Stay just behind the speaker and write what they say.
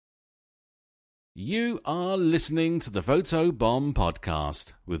You are listening to the Photo Bomb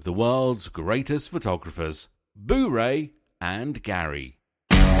Podcast with the world's greatest photographers, Boo Ray and Gary.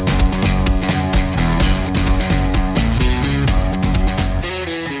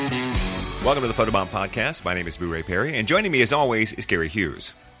 Welcome to the Photo Bomb Podcast. My name is Boo Ray Perry, and joining me as always is Gary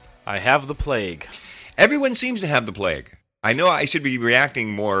Hughes. I have the plague. Everyone seems to have the plague. I know I should be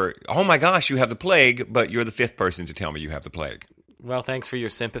reacting more, oh my gosh, you have the plague, but you're the fifth person to tell me you have the plague. Well, thanks for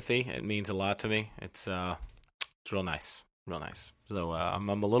your sympathy. It means a lot to me. It's real nice, real nice. So I'm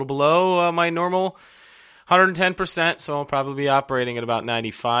a little below my normal 110%, so I'll probably be operating at about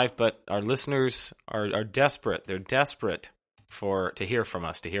 95. But our listeners are desperate. They're desperate to hear from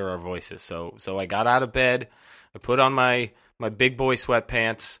us, to hear our voices. So I got out of bed, I put on my big boy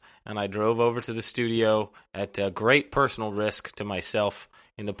sweatpants, and I drove over to the studio at great personal risk to myself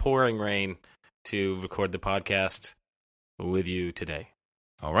in the pouring rain to record the podcast with you today.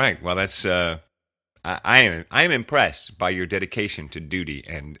 All right. Well, that's I am impressed by your dedication to duty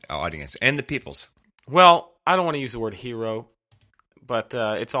and audience and the peoples. Well, I don't want to use the word hero, but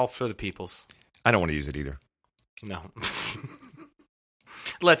it's all for the peoples. I don't want to use it either. No.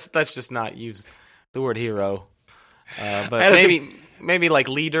 Let's just not use the word hero. But maybe like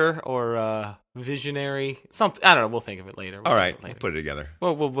leader or visionary. Something, I don't know. We'll think of it later. All right. We'll put it together.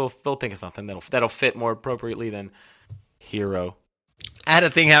 We'll think of something that'll fit more appropriately than hero. I had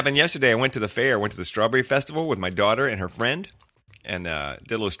a thing happen yesterday. I went to the fair. I went to the Strawberry Festival with my daughter and her friend, and did a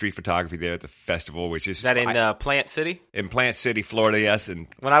little street photography there at the festival, which is that in Plant City? In Plant City, Florida, yes. And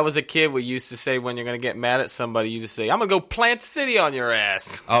when I was a kid, we used to say when you're going to get mad at somebody, you just say, "I'm going to go Plant City on your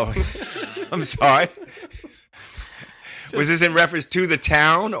ass." Oh, I'm sorry. Was this in reference to the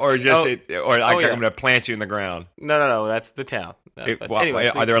town, or just I'm going to plant you in the ground? No, that's the town. Anyway,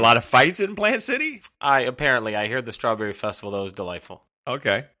 are there a lot of fights in Plant City? I heard the Strawberry Festival. That was delightful.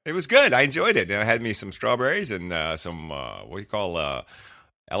 Okay, it was good. I enjoyed it. I had me some strawberries and some what do you call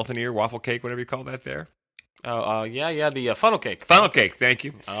elephant ear waffle cake, whatever you call that there. The funnel cake. Funnel cake, thank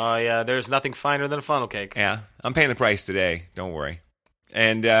you. Oh yeah, there's nothing finer than a funnel cake. Yeah, I'm paying the price today. Don't worry.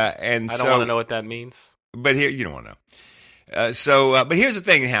 And I don't want to know what that means. But here, you don't want to know. But here's the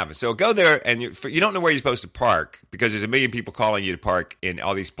thing that happens. So go there, and you don't know where you're supposed to park because there's a million people calling you to park in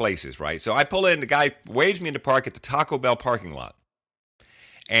all these places, right? So I pull in, the guy waves me into park at the Taco Bell parking lot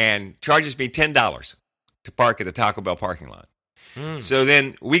and charges me $10 to park at the Taco Bell parking lot. So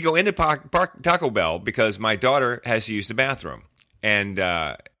then we go into park Taco Bell because my daughter has to use the bathroom. And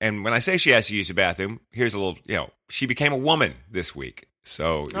when I say she has to use the bathroom, here's a little, she became a woman this week.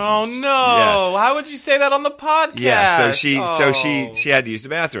 So oh no! Yes. How would you say that on the podcast? Yeah, so she had to use the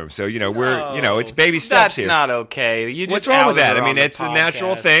bathroom. So it's baby steps here. That's not okay. You just What's wrong with that? I mean, it's podcast. A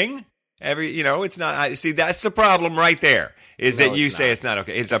natural thing. It's not. See, that's the problem right there. Is that you say it's not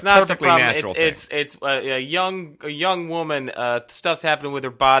okay? It's a perfectly natural thing. It's a young woman. Stuff's happening with her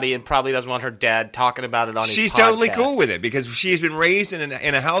body, and probably doesn't want her dad talking about it on his podcast. She's totally cool with it because she's been raised in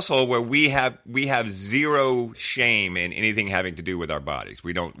a household where we have zero shame in anything having to do with our bodies.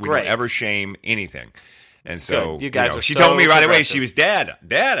 We don't ever shame anything. And so you guys are she so told me right away, progressive. she was, Dad,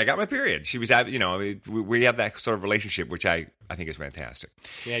 I got my period. She was, we have that sort of relationship, which I think is fantastic.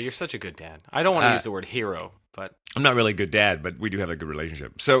 Yeah, you're such a good dad. I don't want to use the word hero, but I'm not really a good dad, but we do have a good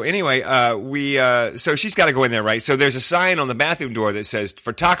relationship. So anyway, so she's got to go in there, right? So there's a sign on the bathroom door that says,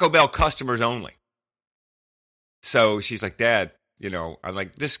 for Taco Bell customers only. So she's like, Dad, I'm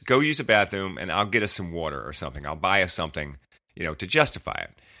like, just go use the bathroom and I'll get us some water or something. I'll buy us something, to justify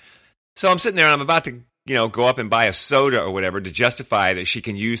it. So I'm sitting there and I'm about to, go up and buy a soda or whatever to justify that she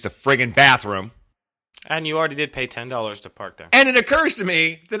can use the friggin' bathroom. And you already did pay $10 to park there. And it occurs to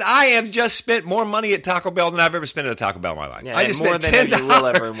me that I have just spent more money at Taco Bell than I've ever spent at a Taco Bell in my life. Yeah, I just more spent than $10. you will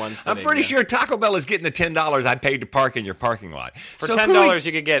ever in one sitting. I'm pretty sure Taco Bell is getting the $10 I paid to park in your parking lot. For $10,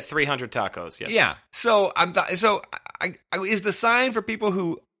 you could get 300 tacos. Yes. Yeah. So is the sign for people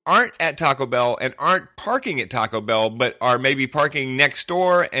who aren't at Taco Bell and aren't parking at Taco Bell, but are maybe parking next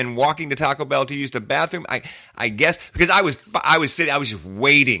door and walking to Taco Bell to use the bathroom? I guess because I was just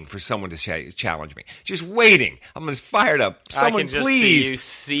waiting for someone to challenge me, just waiting. I'm just fired up. Someone, I can just please,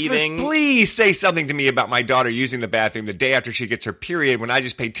 see you seething. Please say something to me about my daughter using the bathroom the day after she gets her period when I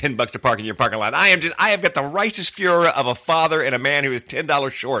just paid $10 to park in your parking lot. I have got the righteous fury of a father and a man who is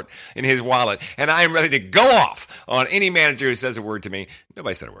 $10 short in his wallet, and I am ready to go off on any manager who says a word to me.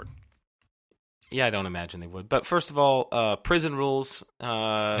 Nobody said a word. Yeah, I don't imagine they would. But first of all, prison rules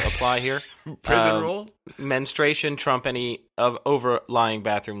apply here. Prison rules? Menstruation trump any of overlying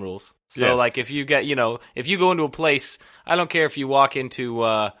bathroom rules. So, like, if you get, if you go into a place, I don't care if you walk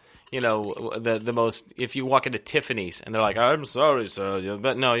into, the most. If you walk into Tiffany's and they're like, "I'm sorry, sir,"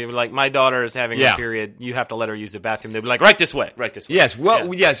 but no, you're like, "My daughter is having a period. You have to let her use the bathroom." They'll be like, "Right this way, right this way."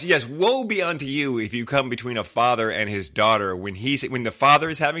 Yes, yes. Woe be unto you if you come between a father and his daughter when the father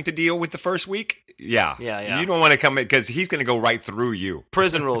is having to deal with the first week. Yeah. You don't want to come in because he's going to go right through you.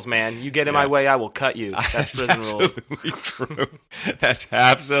 Prison rules, man. You get in my way, I will cut you. That's prison rules. Absolutely true. That's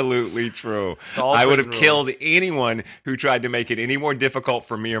absolutely true. I would have killed anyone who tried to make it any more difficult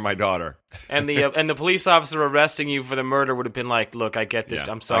for me or my daughter. And the police officer arresting you for the murder would have been like, "Look, I get this.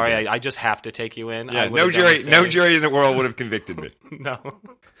 I'm sorry. I just have to take you in." Yeah, no jury in the world would have convicted me. No.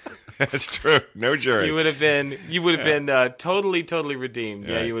 That's true. No jury. You would have been totally redeemed.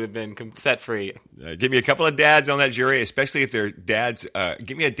 Yeah, you would have been set free. Give me a couple of dads on that jury, especially if they're dads.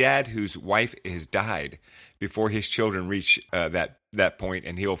 Give me a dad whose wife has died before his children reach that point,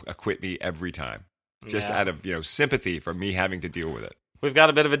 and he'll acquit me every time, just out of sympathy for me having to deal with it. We've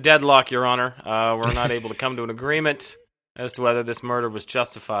got a bit of a deadlock, Your Honor. We're not able to come to an agreement as to whether this murder was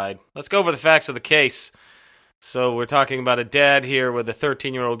justified. Let's go over the facts of the case. So we're talking about a dad here with a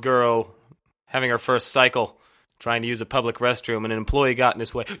 13-year-old girl having her first cycle, trying to use a public restroom, and an employee got in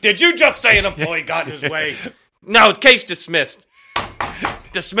his way. Did you just say an employee got in his way? No, case dismissed.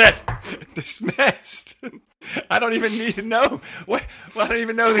 Dismissed. Dismissed. I don't even need to know. I don't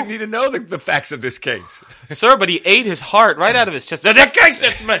even need to know the facts of this case. Sir, but he ate his heart right out of his chest. The case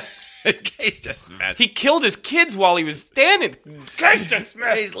dismissed. Case dismissed. He killed his kids while he was standing. Case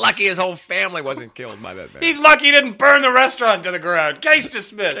dismissed. He's lucky his whole family wasn't killed by that man. He's lucky he didn't burn the restaurant to the ground. Case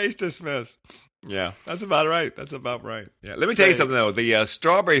dismissed. Case dismissed. Yeah, that's about right. Yeah, let me tell you something, though. The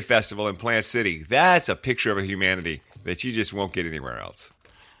Strawberry Festival in Plant City, that's a picture of a humanity that you just won't get anywhere else.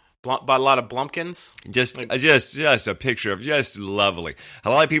 Bought a lot of Blumpkins? Just a picture of just lovely.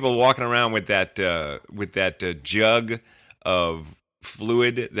 A lot of people walking around with that jug of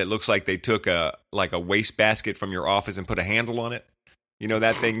fluid that looks like they took a wastebasket from your office and put a handle on it. You know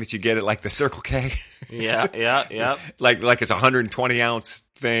that thing that you get at like the Circle K? Yeah. like it's a 120 ounce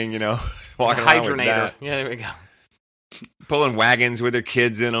thing, walking around with that. Yeah, there we go. Pulling wagons with their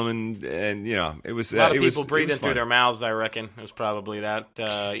kids in them, and it was a lot of people breathing through their mouths. I reckon it was probably that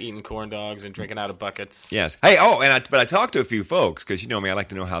eating corn dogs and drinking out of buckets. Yes. Hey, but I talked to a few folks because me, I like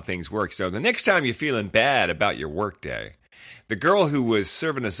to know how things work. So the next time you're feeling bad about your work day, the girl who was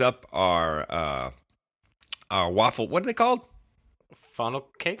serving us up our waffle, what are they called? Funnel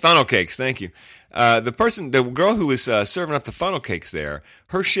cakes? Funnel cakes, thank you. The girl who was serving up the funnel cakes there,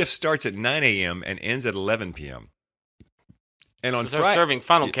 her shift starts at 9 a.m. and ends at 11 p.m. And on they're serving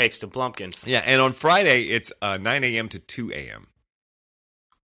funnel cakes to Blumpkins. Yeah, and on Friday, it's 9 a.m. to 2 a.m.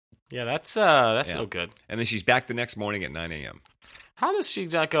 Yeah, that's no good. And then she's back the next morning at 9 a.m. How does she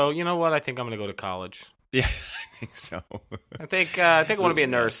go, you know what, I think I'm going to go to college? Yeah, I think so. I think I want to be a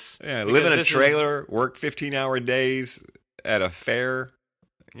nurse. Yeah, live in a trailer, work 15-hour days at a fair.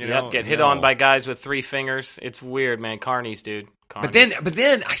 Get hit on by guys with 3 fingers. It's weird, man. Carnies, dude. Carnies. But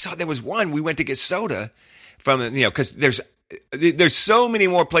then I saw there was one. We went to get soda from because there's so many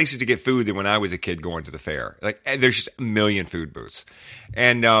more places to get food than when I was a kid going to the fair. Like there's just a million food booths,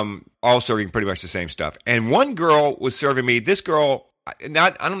 and all serving pretty much the same stuff. And one girl was serving me. This girl. I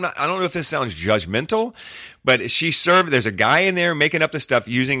don't know if this sounds judgmental, but she served. There's a guy in there making up the stuff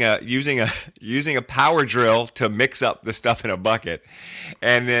using a power drill to mix up the stuff in a bucket,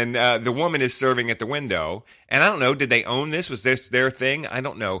 and then the woman is serving at the window. And I don't know, did they own this? Was this their thing? I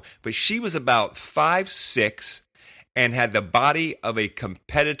don't know, but she was about 5'6" and had the body of a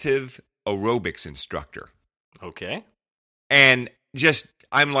competitive aerobics instructor. Okay, and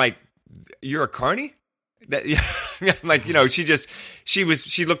I'm like, you're a carny? Like she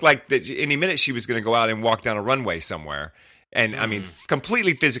looked like that any minute she was going to go out and walk down a runway somewhere, and I mean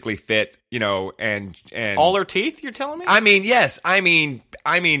completely physically fit, and all her teeth. You're telling me? I mean, yes. I mean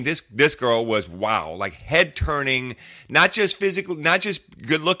this girl was like head turning, not just physical, not just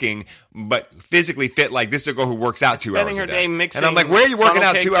good looking, but physically fit. Like this is a girl who works out 2 hours a day. Spending her day mixing, and I'm like, where are you working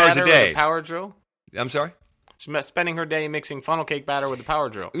out 2 hours a day? Power drill. I'm sorry. She's spending her day mixing funnel cake batter with a power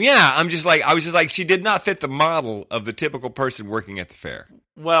drill. Yeah, I was just like, she did not fit the model of the typical person working at the fair.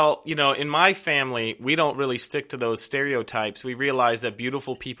 Well, in my family, we don't really stick to those stereotypes. We realize that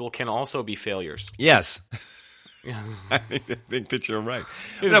beautiful people can also be failures. Yes. I think that you're right.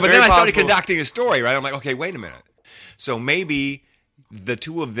 No, but then I started conducting a story, right? I'm like, okay, wait a minute. So maybe the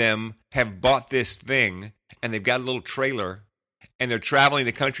two of them have bought this thing, and they've got a little trailer, and they're traveling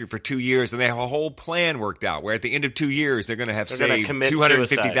the country for 2 years, and they have a whole plan worked out where at the end of 2 years, they're going to have saved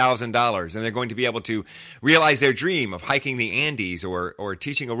 $250,000, and they're going to be able to realize their dream of hiking the Andes or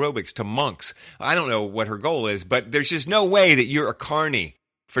teaching aerobics to monks. I don't know what her goal is, but there's just no way that you're a carny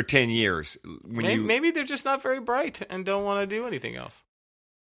for 10 years. Maybe they're just not very bright and don't want to do anything else.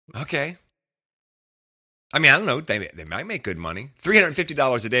 Okay. I mean, I don't know. They might make good money.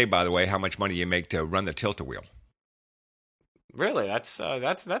 $350 a day, by the way, how much money you make to run the tilt-a-wheel. Really? That's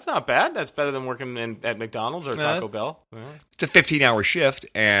not bad. That's better than working at McDonald's or Taco Bell. Yeah. It's a 15-hour shift,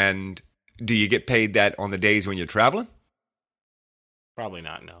 and do you get paid that on the days when you're traveling? Probably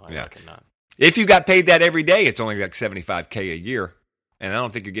not, no. I reckon not. If you got paid that every day, it's only like $75K a year, and I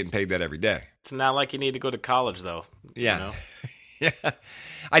don't think you're getting paid that every day. It's not like you need to go to college, though. Yeah. You know? Yeah.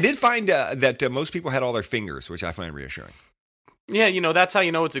 I did find that most people had all their fingers, which I find reassuring. Yeah, that's how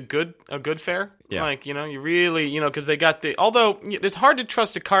you know it's a good fare. Yeah. Like, you really, because they got although it's hard to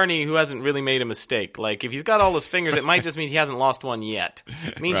trust a carny who hasn't really made a mistake. Like, if he's got all his fingers, it might just mean he hasn't lost one yet.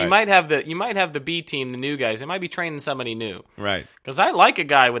 It means Right. you might have the B team, the new guys. They might be training somebody new. Right. Because I like a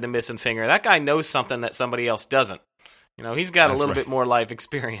guy with a missing finger. That guy knows something that somebody else doesn't. He's got That's a little right. bit more life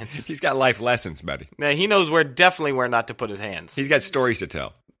experience. He's got life lessons, buddy. Yeah, he knows definitely where not to put his hands. He's got stories to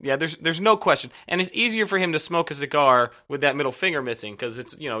tell. Yeah, there's no question, and it's easier for him to smoke a cigar with that middle finger missing because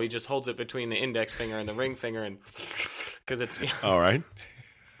it's he just holds it between the index finger and the ring finger, and because it's All right.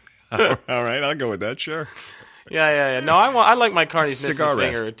 All right, I'll go with that, sure. yeah. No, I like my carny's missing Cigar a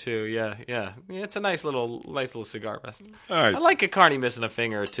finger rest. or two. Yeah. It's a nice little cigar rest. All right. I like a carny missing a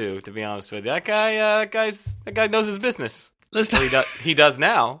finger or two. To be honest with you, that guy knows his business. Let's Well, he does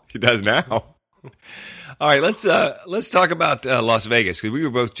now. He does now. All right, let's talk about Las Vegas, because we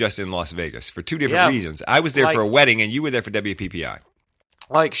were both just in Las Vegas for two different reasons. I was there for a wedding, and you were there for WPPI.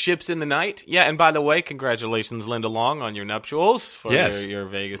 Like ships in the night. Yeah, and by the way, congratulations, Linda Long, on your nuptials for your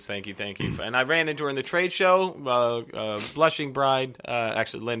Vegas. Thank you. And I ran into her in the trade show, blushing bride.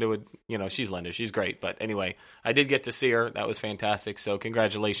 Actually, Linda would, she's Linda. She's great. But anyway, I did get to see her. That was fantastic. So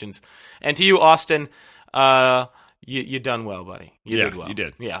congratulations. And to you, Austin, you done well, buddy. You did well. You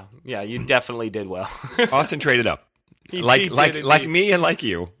did. Yeah, you definitely did well. Austin traded up. He like did me and like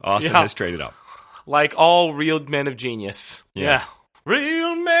you, Austin has traded up. Like all real men of genius. Yes. Yeah.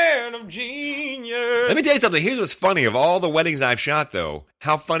 Real man of genius. Let me tell you something. Here's what's funny. Of all the weddings I've shot, though,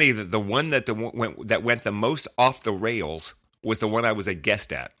 how funny that the one that went the most off the rails was the one I was a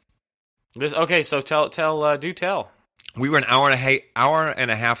guest at. Okay, so tell. We were an hour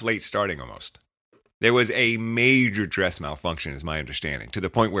and a half late starting almost. There was a major dress malfunction, is my understanding, to the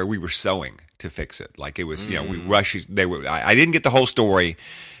point where we were sewing to fix it. Like it was, we rushed. I didn't get the whole story.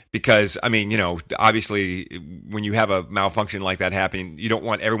 Because, I mean, obviously, when you have a malfunction like that happening, you don't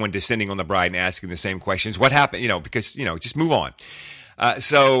want everyone descending on the bride and asking the same questions. What happened? Because, just move on.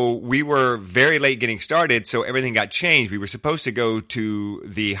 So we were very late getting started, so everything got changed. We were supposed to go to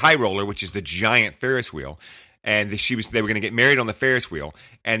the High Roller, which is the giant Ferris wheel, and they were going to get married on the Ferris wheel,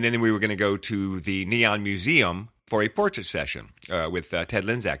 and then we were going to go to the Neon Museum for a portrait session with Ted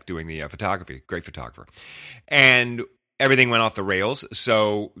Linzak doing the photography, great photographer. And everything went off the rails,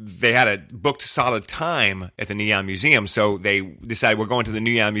 so they had a booked solid time at the Neon Museum, so they decided we're going to the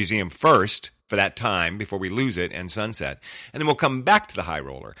Neon Museum first for that time before we lose it and sunset, and then we'll come back to the High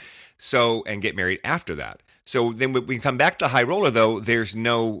Roller and get married after that. So then when we come back to the High Roller, though, there's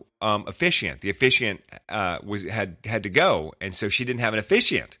no officiant. The officiant had to go, and so she didn't have an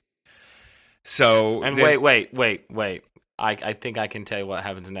officiant. So wait. I think I can tell you what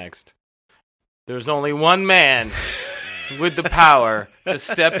happens next. There's only one man with the power to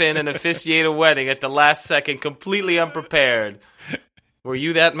step in and officiate a wedding at the last second, completely unprepared. Were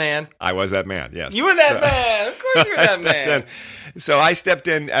you that man? I was that man, yes. You were that man. Of course you were that man. So I stepped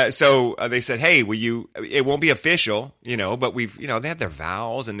in. They said, hey, it won't be official, but they had their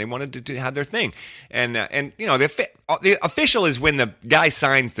vows and they wanted to have their thing. And the official is when the guy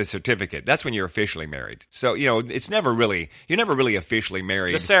signs the certificate. That's when you're officially married. So, you're never really officially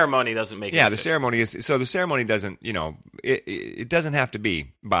married. The ceremony doesn't make it the official. the ceremony doesn't, it doesn't have to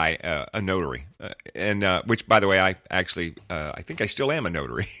be by a notary. Which, by the way, I think I still am a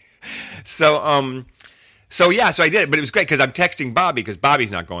notary. So I did it, but it was great because I'm texting Bobby because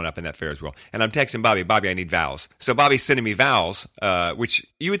Bobby's not going up in that Ferris wheel, and I'm texting Bobby, I need vows. So Bobby's sending me vows, which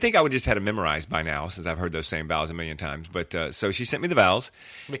you would think I would just had them memorized by now since I've heard those same vows a million times. But so she sent me the vows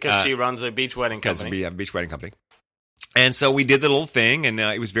because she runs a beach wedding company. Because we have a beach wedding company. And so we did the little thing, and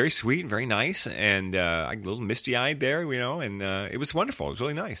it was very sweet and very nice, and I got a little misty-eyed there, and it was wonderful. It was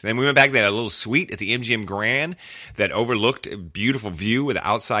really nice. And then we went back. They had a little suite at the MGM Grand that overlooked a beautiful view with an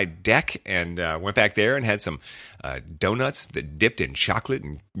outside deck, and went back there and had some donuts that dipped in chocolate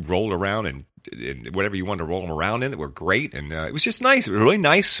and rolled around and whatever you wanted to roll them around in that were great. And it was just nice. It was a really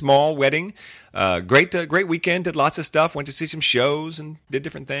nice, small wedding. Great weekend. Did lots of stuff. Went to see some shows and did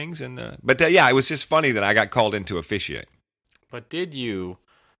different things. And it was just funny that I got called in to officiate. But did you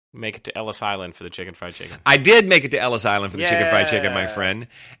make it to Ellis Island for the chicken fried chicken. I did make it to Ellis Island for the chicken fried chicken, my Yeah. friend,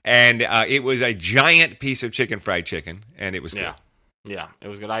 and it was a giant piece of chicken fried chicken, and it was good. Yeah, it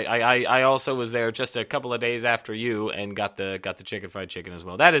was good. I also was there just a couple of days after you and got the chicken fried chicken as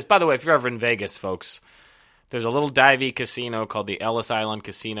well. That is, by the way, if you're ever in Vegas, folks, there's a little divey casino called the Ellis Island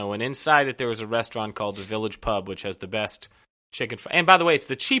Casino, and inside it there was a restaurant called the Village Pub, which has the best chicken. And by the way, it's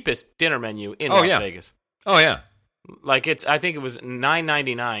the cheapest dinner menu in Las Vegas. Oh yeah. Like I think it was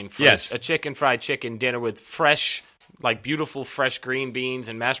 $9.99 for Yes. a chicken fried chicken dinner with fresh, like beautiful fresh green beans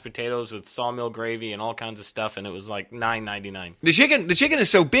and mashed potatoes with sawmill gravy and all kinds of stuff, and it was like $9.99. The chicken is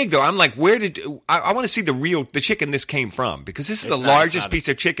so big though. I'm like, where did I want to see the chicken this came from, because this is It's the not- largest piece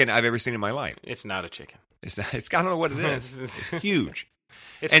of chicken I've ever seen in my life. It's not a chicken. It's not, I don't know what it is. It's huge.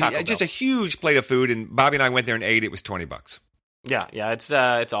 It's And Taco just Bell. a huge plate of food, and Bobby and I went there and ate. It was $20. Yeah, it's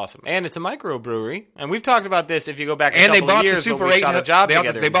awesome, and it's a microbrewery. And we've talked about this. If you go back a And they couple bought of the years, Super when we 8. shot a job They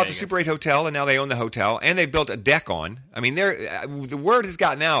together. bought in the Vegas. Super 8 hotel, and now they own the hotel, and they built a deck on. I mean, the word has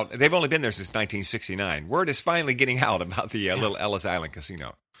gotten out. They've only been there since 1969. Word is finally getting out about the little Ellis Island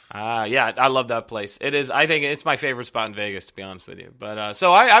Casino. Yeah, I love that place. It is. I think it's my favorite spot in Vegas, to be honest with you. But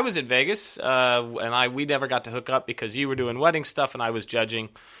so I was in Vegas, and we never got to hook up because you were doing wedding stuff, and I was judging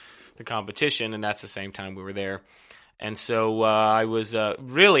the competition, and that's the same time we were there. And so I was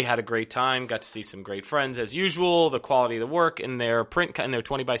really had a great time. Got to see some great friends as usual. The quality of the work in their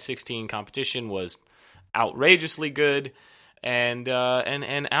 20x16 competition was outrageously good, and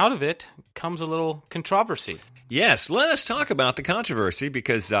out of it comes a little controversy. Yes, let us talk about the controversy,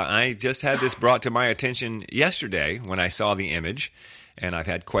 because I just had this brought to my attention yesterday when I saw the image, and I've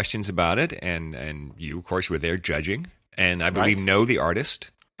had questions about it, and you, of course, were there judging, and I believe Right. know the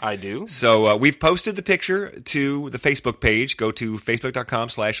artist. I do. So we've posted the picture to the Facebook page. Go to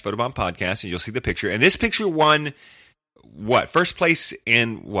facebook.com/photobombpodcast, and you'll see the picture. And this picture won what? First place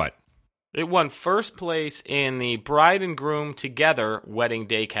in what? It won first place in the bride and groom together wedding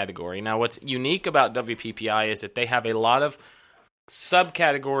day category. Now, what's unique about WPPI is that they have a lot of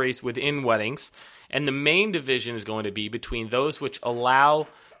subcategories within weddings, and the main division is going to be between those which allow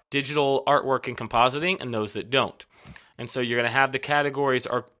digital artwork and compositing and those that don't. And so you're going to have the categories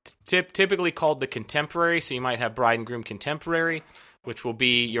are typically called the contemporary. So you might have bride and groom contemporary, which will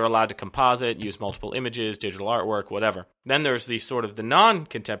be you're allowed to composite, use multiple images, digital artwork, whatever. Then there's the sort of the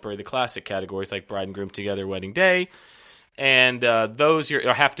non-contemporary, the classic categories like bride and groom together, wedding day. And those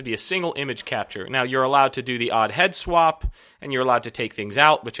have to be a single image capture. Now, you're allowed to do the odd head swap, and you're allowed to take things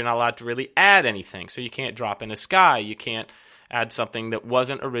out, but you're not allowed to really add anything. So you can't drop in a sky. You can't add something that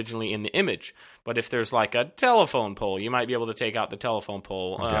wasn't originally in the image. But if there's like a telephone pole, you might be able to take out the telephone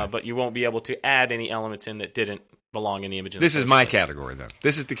pole, but you won't be able to add any elements in that didn't belong in the image. This is my category, though.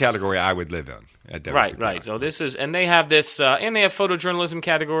 This is the category I would live in. At WPPI. Right. So this is, and they have this, and they have photojournalism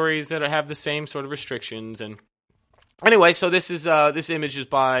categories that have the same sort of restrictions. And anyway, so this is this image is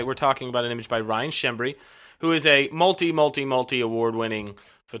we're talking about an image by Ryan Schembri, who is a multi award winning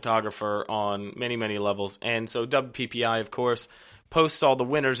photographer on many levels. And so WPPI, of course, posts all the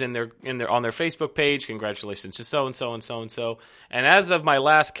winners on their Facebook page. Congratulations to so and so and so and so. And as of my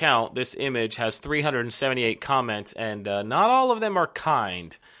last count, this image has 378 comments, and not all of them are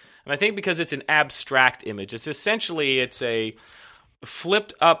kind. And I think because it's an abstract image, it's a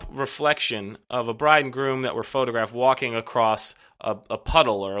flipped up reflection of a bride and groom that were photographed walking across a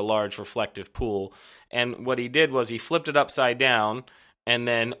puddle or a large reflective pool. And what he did was he flipped it upside down and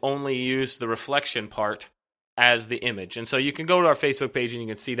then only used the reflection part as the image. And so you can go to our Facebook page and you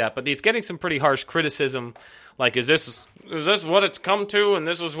can see that. But he's getting some pretty harsh criticism, like, is this what it's come to, and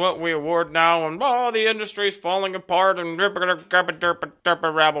this is what we award now, and the industry's falling apart, and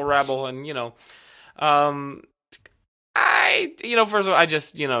rabble, and first of all, I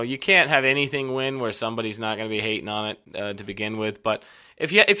just, you can't have anything win where somebody's not going to be hating on it to begin with. But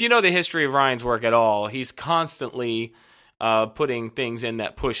if you know the history of Ryan's work at all, he's constantly putting things in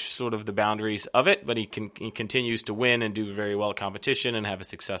that push sort of the boundaries of it, but he continues to win and do very well at competition and have a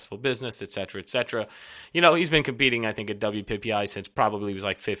successful business, et cetera, et cetera. He's been competing, I think, at WPPI since probably he was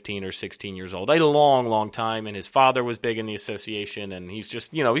like 15 or 16 years old. A long time, and his father was big in the association, and he's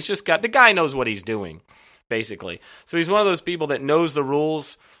just got, the guy knows what he's doing, basically. So he's one of those people that knows the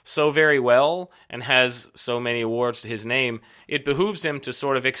rules so very well and has so many awards to his name. It behooves him to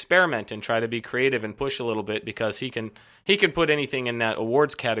sort of experiment and try to be creative and push a little bit, because he can put anything in that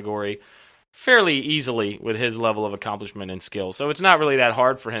awards category fairly easily with his level of accomplishment and skill. So it's not really that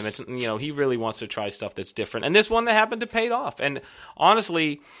hard for him. It's, he really wants to try stuff that's different. And this one that happened to pay off. And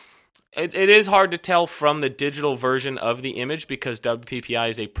honestly, It is hard to tell from the digital version of the image because WPPI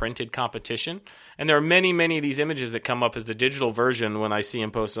is a printed competition. And there are many, many of these images that come up as the digital version when I see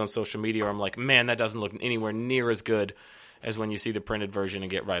them posted on social media, where I'm like, man, that doesn't look anywhere near as good as when you see the printed version and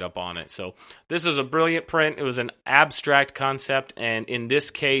get right up on it. So this is a brilliant print. It was an abstract concept, and in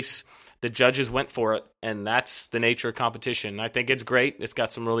this case, the judges went for it, and that's the nature of competition. I think it's great. It's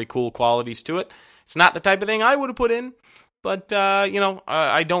got some really cool qualities to it. It's not the type of thing I would have put in, but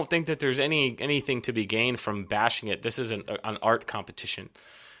I don't think that there's anything to be gained from bashing it. This is an art competition,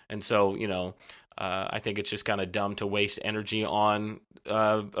 and so I think it's just kind of dumb to waste energy on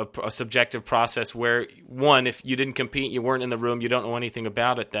a subjective process where, one, if you didn't compete, you weren't in the room, you don't know anything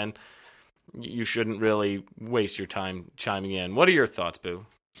about it, then you shouldn't really waste your time chiming in. What are your thoughts, Boo?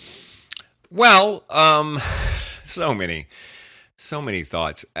 Well, so many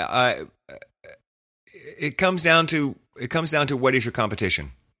thoughts. It comes down to what is your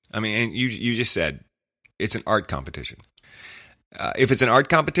competition. I mean, and you just said it's an art competition. If it's an art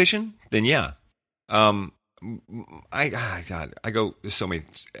competition, then yeah. I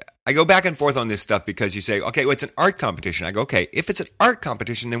go back and forth on this stuff because you say, okay, well, it's an art competition. I go, okay, if it's an art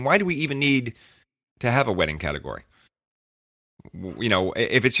competition, then why do we even need to have a wedding category?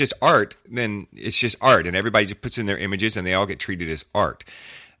 If it's just art, then it's just art, and everybody just puts in their images, and they all get treated as art.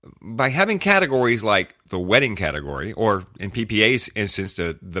 By having categories like the wedding category, or in PPA's instance,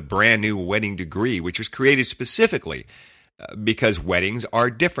 the brand new wedding degree, which was created specifically because weddings are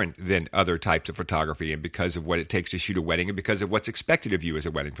different than other types of photography, and because of what it takes to shoot a wedding, and because of what's expected of you as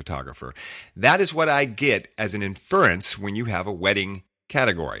a wedding photographer. That is what I get as an inference when you have a wedding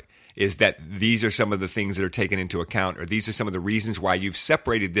category, is that these are some of the things that are taken into account, or these are some of the reasons why you've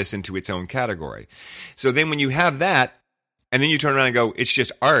separated this into its own category. So then when you have that, and then you turn around and go, it's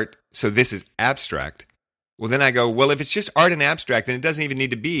just art, so this is abstract. Well, then I go, well, if it's just art and abstract, then it doesn't even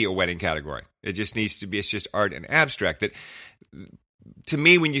need to be a wedding category. It just needs to be, it's just art and abstract. That, to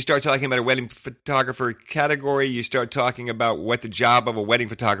me, when you start talking about a wedding photographer category, you start talking about what the job of a wedding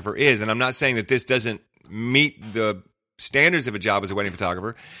photographer is. And I'm not saying that this doesn't meet the standards of a job as a wedding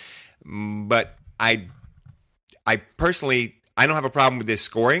photographer, but I personally, I don't have a problem with this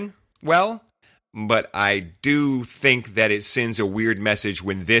scoring well. But I do think that it sends a weird message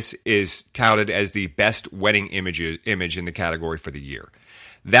when this is touted as the best wedding image in the category for the year.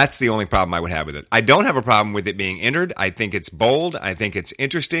 That's the only problem I would have with it. I don't have a problem with it being entered. I think it's bold. I think it's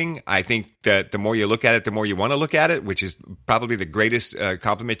interesting. I think that the more you look at it, the more you want to look at it, which is probably the greatest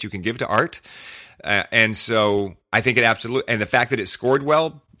compliment you can give to art. And so I think it absolutely, and the fact that it scored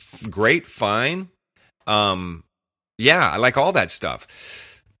well, great, fine. Yeah, I like all that stuff.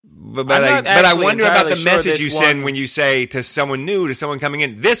 But I wonder about the message you send when you say to someone new, to someone coming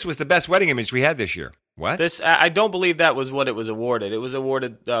in, this was the best wedding image we had this year. What? I don't believe that was what it was awarded. It was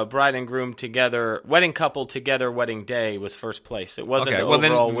awarded bride and groom together, wedding couple together, wedding day was first place. It wasn't the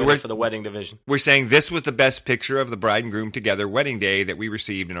overall winner for the wedding division. We're saying this was the best picture of the bride and groom together wedding day that we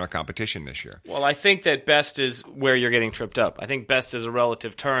received in our competition this year. Well, I think that best is where you're getting tripped up. I think best is a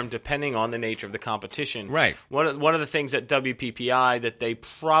relative term depending on the nature of the competition. Right. One of the things at WPPI that they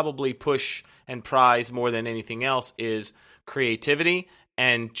probably push and prize more than anything else is creativity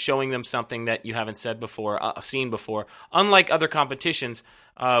and showing them something that you haven't seen before. Unlike other competitions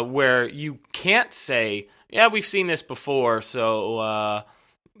where you can't say, yeah, we've seen this before, so I'm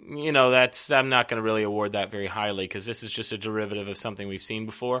not going to really award that very highly because this is just a derivative of something we've seen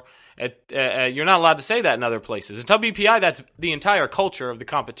before. You're not allowed to say that in other places. In WPI, that's the entire culture of the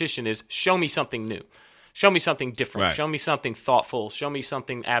competition is show me something new. Show me something different. Right. Show me something thoughtful. Show me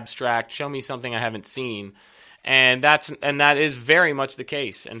something abstract. Show me something I haven't seen. And that is very much the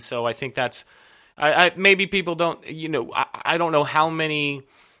case. And so I think that's maybe people don't, I don't know how many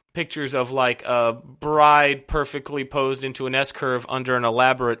pictures of like a bride perfectly posed into an S-curve under an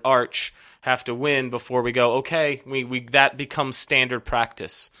elaborate arch have to win before we go, okay, we that becomes standard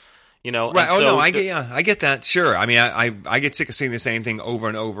practice. Right. I get that. Sure. I mean, I get sick of seeing the same thing over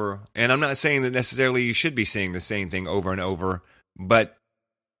and over. And I'm not saying that necessarily you should be seeing the same thing over and over. But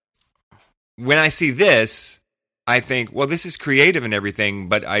when I see this, I think, well, this is creative and everything,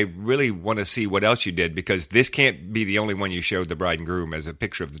 but I really want to see what else you did because this can't be the only one you showed the bride and groom as a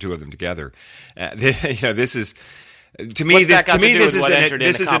picture of the two of them together. This is to me. This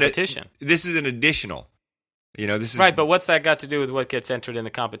is an additional. This is right, but what's that got to do with what gets entered in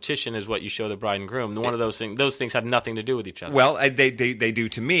the competition? Is what you show the bride and groom. One of those things. Those things have nothing to do with each other. Well, they do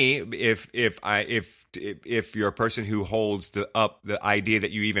to me. If you're a person who holds the idea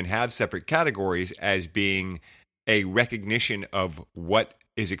that you even have separate categories as being a recognition of what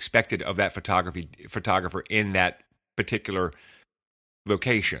is expected of that photographer in that particular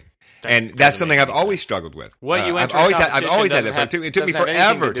location. And that's something I've always struggled with. What you I've enter always competition had that. But it took me doesn't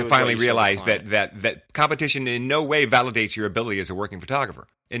have anything forever to do to with finally what you show the realize client. that competition in no way validates your ability as a working photographer.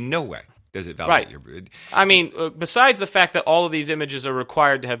 In no way does it validate your. I mean, besides the fact that all of these images are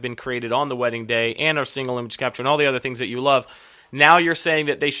required to have been created on the wedding day and are single image capture and all the other things that you love, now you're saying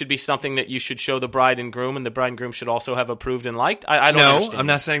that they should be something that you should show the bride and groom, and the bride and groom should also have approved and liked? I don't understand. No, I'm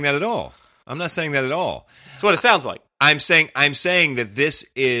not saying that at all. I'm not saying that at all. That's what it sounds like. I'm saying that this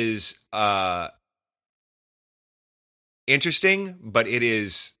is interesting, but it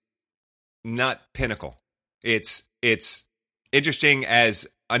is not pinnacle. It's interesting as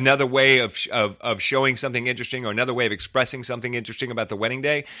another way of showing something interesting or another way of expressing something interesting about the wedding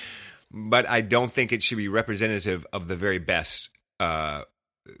day, but I don't think it should be representative of the very best.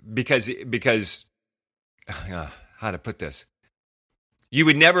 Because how to put this? You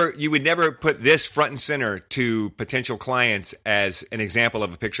would never put this front and center to potential clients as an example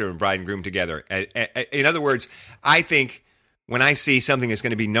of a picture of a bride and groom together. In other words, I think when I see something that's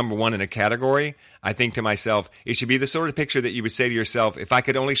going to be number one in a category, I think to myself, it should be the sort of picture that you would say to yourself, if I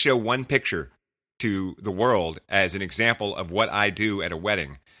could only show one picture to the world as an example of what I do at a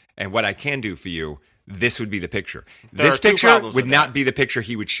wedding and what I can do for you, this would be the picture. This picture would not be the picture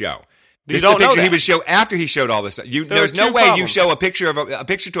he would show. This is the picture he would show after he showed all this. There's no way you show a picture of a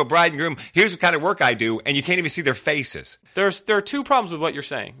picture to a bride and groom. Here's the kind of work I do, and you can't even see their faces. There are two problems with what you're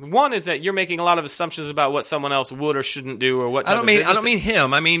saying. One is that you're making a lot of assumptions about what someone else would or shouldn't do, or what. I don't mean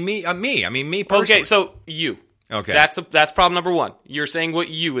him. I mean me. I mean me personally. Okay, so you. Okay, that's problem number one. You're saying what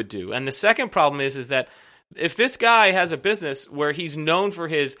you would do, and the second problem is that if this guy has a business where he's known for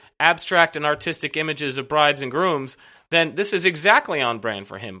his abstract and artistic images of brides and grooms, then this is exactly on brand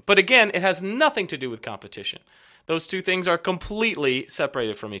for him. But again, it has nothing to do with competition. Those two things are completely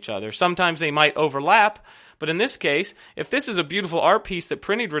separated from each other. Sometimes they might overlap, but in this case, if this is a beautiful art piece that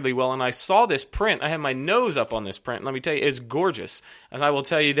printed really well, and I saw this print, I had my nose up on this print, let me tell you, it's gorgeous. And I will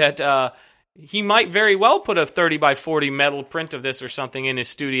tell you that he might very well put a 30 by 40 metal print of this or something in his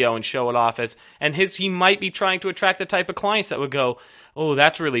studio and show it off he might be trying to attract the type of clients that would go, oh,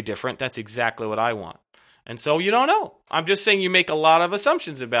 that's really different. That's exactly what I want. And so you don't know. I'm just saying you make a lot of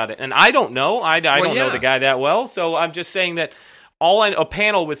assumptions about it. And I don't know. I don't know the guy that well. So I'm just saying that a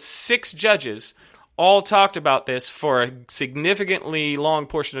panel with 6 judges all talked about this for a significantly long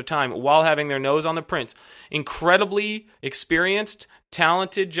portion of time while having their nose on the prints. Incredibly experienced,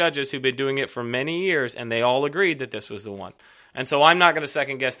 talented judges who've been doing it for many years, and they all agreed that this was the one. And so I'm not going to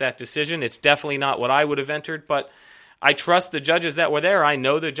second guess that decision. It's definitely not what I would have entered, but I trust the judges that were there. I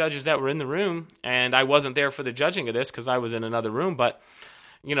know the judges that were in the room, and I wasn't there for the judging of this because I was in another room. But,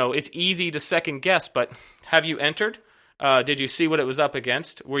 it's easy to second guess. But have you entered? Did you see what it was up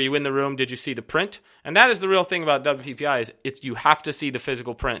against? Were you in the room? Did you see the print? And that is the real thing about WPPI is you have to see the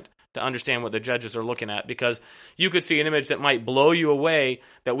physical print to understand what the judges are looking at, because you could see an image that might blow you away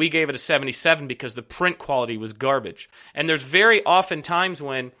that we gave it a 77 because the print quality was garbage. And there's very often times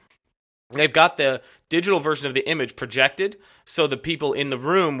when they've got the digital version of the image projected so the people in the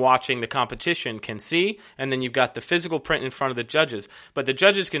room watching the competition can see, and then you've got the physical print in front of the judges. But the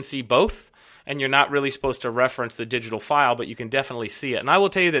judges can see both, and you're not really supposed to reference the digital file, but you can definitely see it. And I will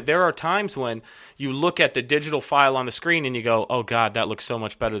tell you that there are times when you look at the digital file on the screen and you go, oh, God, that looks so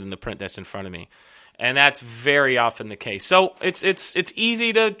much better than the print that's in front of me. And that's very often the case. So it's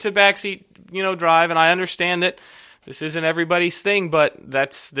easy to backseat, drive, and I understand that this isn't everybody's thing, but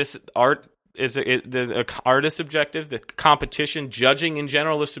this art art is subjective. The competition, judging in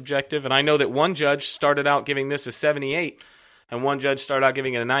general, is subjective. And I know that one judge started out giving this a 78, and one judge started out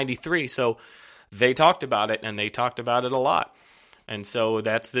giving it a 93. So they talked about it, and they talked about it a lot. And so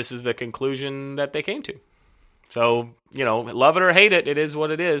this is the conclusion that they came to. So, love it or hate it, it is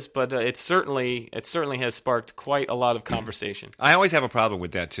what it is. But it certainly has sparked quite a lot of conversation. I always have a problem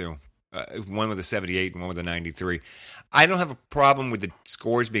with that too. One with a 78 and one with a 93. I don't have a problem with the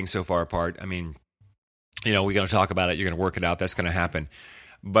scores being so far apart. I mean, we're going to talk about it. You're going to work it out. That's going to happen.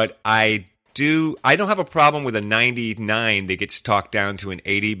 But I don't have a problem with a 99 that gets talked down to an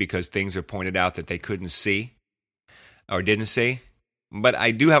 80 because things are pointed out that they couldn't see or didn't see. But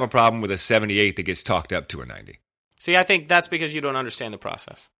I do have a problem with a 78 that gets talked up to a 90. See, I think that's because you don't understand the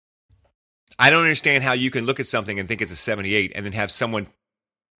process. I don't understand how you can look at something and think it's a 78 and then have someone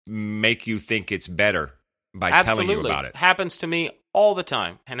make you think it's better by telling you about it. Happens to me all the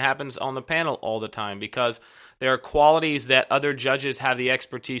time, and happens on the panel all the time, because there are qualities that other judges have the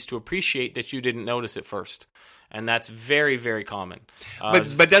expertise to appreciate that you didn't notice at first. And that's very, very common.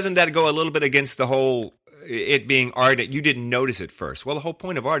 But doesn't that go a little bit against the whole it being art that you didn't notice at first. Well, the whole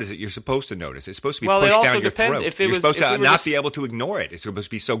point of art is that you're supposed to notice. It's supposed to be Well, it pushed also down your depends throat. if it You're was- supposed if to we were not just- be able to ignore it. It's supposed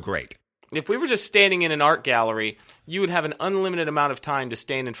to be so great. If we were just standing in an art gallery, you would have an unlimited amount of time to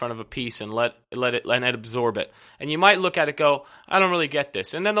stand in front of a piece and let it absorb it. And you might look at it, go, I don't really get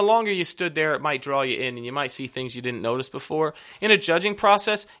this. And then the longer you stood there, it might draw you in, and you might see things you didn't notice before. In a judging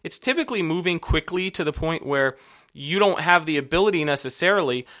process, it's typically moving quickly to the point where you don't have the ability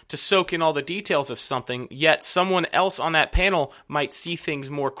necessarily to soak in all the details of something, yet someone else on that panel might see things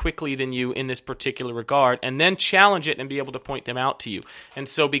more quickly than you in this particular regard, and then challenge it and be able to point them out to you. And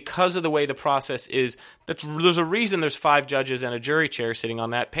so because of the way the process is, there's a reason there's 5 judges and a jury chair sitting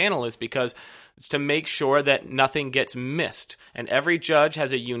on that panel, is because it's to make sure that nothing gets missed. And every judge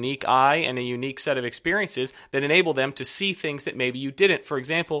has a unique eye and a unique set of experiences that enable them to see things that maybe you didn't. For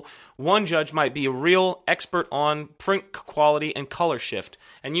example, one judge might be a real expert on print quality and color shift.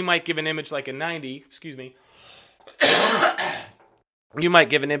 And you might give an image like a 90, you might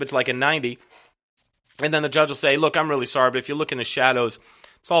give an image like a 90, and then the judge will say, look, I'm really sorry, but if you look in the shadows,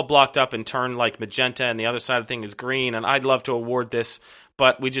 it's all blocked up and turned like magenta, and the other side of the thing is green, and I'd love to award this,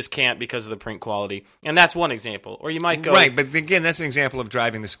 but we just can't because of the print quality. And that's one example. Or you might go... Right, but again, that's an example of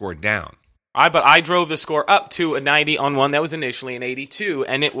driving the score down. But I drove the score up to a 90 on one that was initially an 82,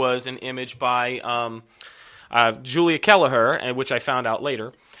 and it was an image by Julia Kelleher, which I found out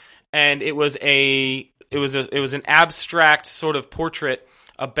later. And it was an abstract sort of portrait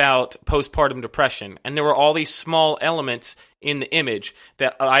about postpartum depression, and there were all these small elements in the image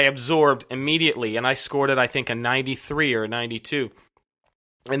that I absorbed immediately, and I scored it, I think, a 93 or a 92.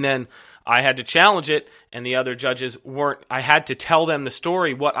 And then I had to challenge it, and the other judges weren't. I had to tell them the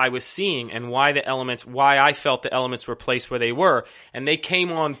story, what I was seeing, and why I felt the elements were placed where they were, and they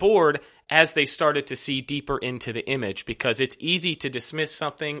came on board as they started to see deeper into the image, because it's easy to dismiss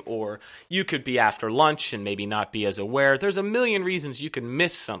something, or you could be after lunch and maybe not be as aware. There's a million reasons you can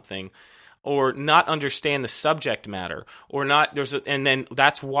miss something, or not understand the subject matter, or not. And then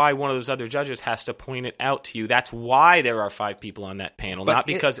that's why one of those other judges has to point it out to you. That's why there are 5 people on that panel, not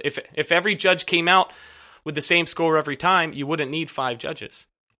because if every judge came out with the same score every time, you wouldn't need 5 judges.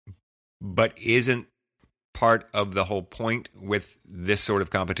 But isn't part of the whole point with this sort of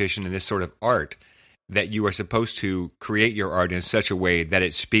competition and this sort of art that you are supposed to create your art in such a way that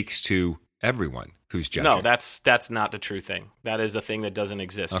it speaks to everyone who's judging? No, that's not the true thing. That is a thing that doesn't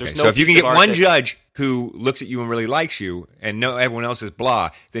exist. Okay, There's no so if you can piece get of one art judge who looks at you and really likes you, and no everyone else is blah,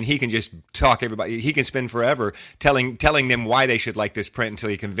 then he can just talk everybody. He can spend forever telling them why they should like this print until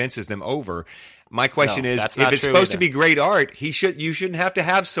he convinces them over. My question is, if it's supposed to be great art, you shouldn't have to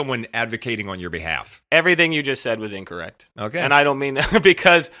have someone advocating on your behalf. Everything you just said was incorrect. Okay. And I don't mean that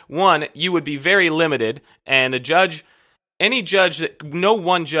because, one, you would be very limited, and no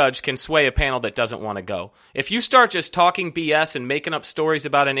one judge can sway a panel that doesn't want to go. If you start just talking BS and making up stories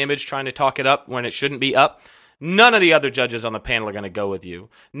about an image, trying to talk it up when it shouldn't be up, none of the other judges on the panel are going to go with you.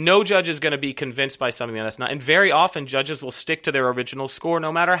 No judge is going to be convinced by something that's not. And very often, judges will stick to their original score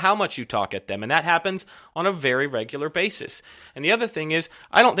no matter how much you talk at them. And that happens on a very regular basis. And the other thing is,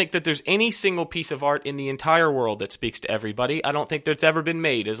 I don't think that there's any single piece of art in the entire world that speaks to everybody. I don't think that's ever been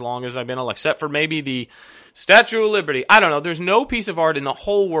made as long as I've been alive, except for maybe the Statue of Liberty. I don't know. There's no piece of art in the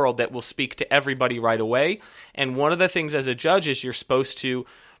whole world that will speak to everybody right away. And one of the things as a judge is you're supposed to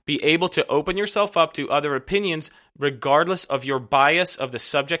be able to open yourself up to other opinions regardless of your bias of the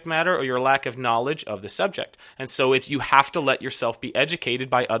subject matter or your lack of knowledge of the subject. And so you have to let yourself be educated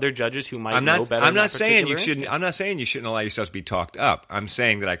by other judges who might know better. I'm not saying you shouldn't allow yourself to be talked up. I'm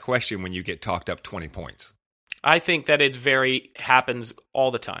saying that I question when you get talked up 20 points. I think that happens all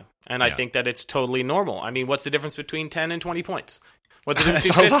the time. And I think that it's totally normal. I mean, what's the difference between 10 and 20 points? What's the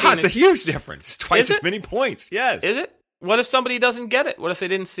difference between 15 It's a huge difference. It's twice as many points. Yes. Is it? What if somebody doesn't get it? What if they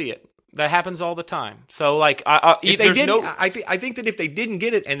didn't see it? That happens all the time. So, like, I think that if they didn't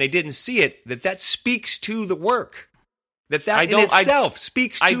get it and they didn't see it, that speaks to the work. That in itself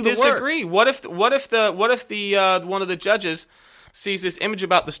speaks to the work. I disagree. What if the one of the judges sees this image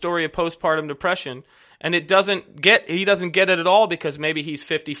about the story of postpartum depression, and he doesn't get it at all because maybe he's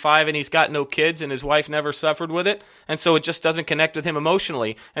 55 and he's got no kids and his wife never suffered with it, and so it just doesn't connect with him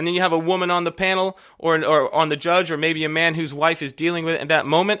emotionally. And then you have a woman on the panel or on the judge, or maybe a man whose wife is dealing with it in that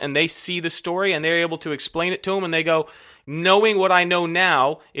moment, and they see the story and they're able to explain it to him, and they go, knowing what I know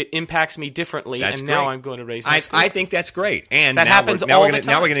now, it impacts me differently, and now I'm going to raise my score. I think that's great. And that happens all the time.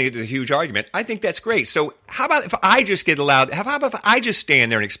 Now we're going to get to the huge argument. I think that's great. So how about if I just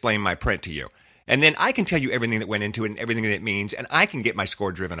stand there and explain my print to you? And then I can tell you everything that went into it and everything that it means, and I can get my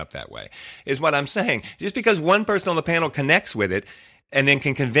score driven up that way, is what I'm saying. Just because one person on the panel connects with it and then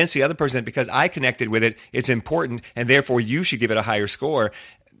can convince the other person that because I connected with it, it's important, and therefore you should give it a higher score.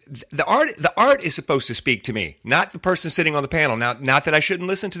 The art is supposed to speak to me, not the person sitting on the panel. Now, not that I shouldn't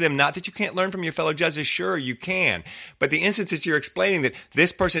listen to them, not that you can't learn from your fellow judges. Sure, you can. But the instance that you're explaining that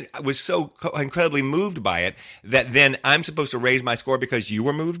this person was so incredibly moved by it that then I'm supposed to raise my score because you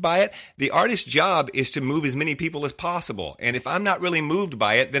were moved by it. The artist's job is to move as many people as possible. And if I'm not really moved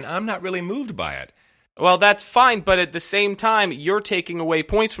by it, then I'm not really moved by it. Well, that's fine, but at the same time, you're taking away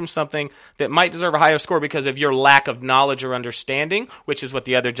points from something that might deserve a higher score because of your lack of knowledge or understanding, which is what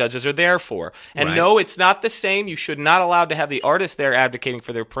the other judges are there for. And Right. no, it's not the same. You should not allow to have the artist there advocating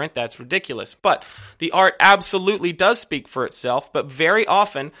for their print. That's ridiculous. But the art absolutely does speak for itself. But very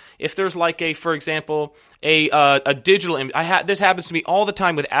often, if there's like for example, a digital image, this happens to me all the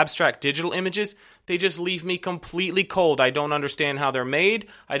time with abstract digital images. They just leave me completely cold. I don't understand how they're made.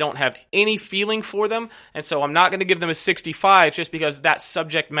 I don't have any feeling for them. And so I'm not going to give them a 65 just because that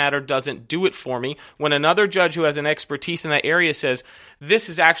subject matter doesn't do it for me. When another judge who has an expertise in that area says, this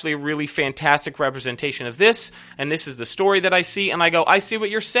is actually a really fantastic representation of this, and this is the story that I see, and I go, I see what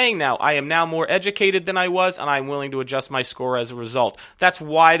you're saying now. I am now more educated than I was, and I'm willing to adjust my score as a result. That's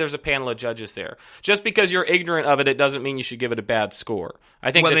why there's a panel of judges there. Just because you're ignorant of it, it doesn't mean you should give it a bad score.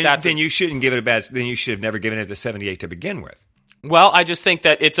 I think Then you shouldn't give it a bad. Then you should have never given it the 78 to begin with. Well, I just think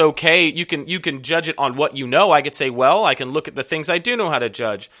that it's okay. You can judge it on what you know. I could say, well, I can look at the things I do know how to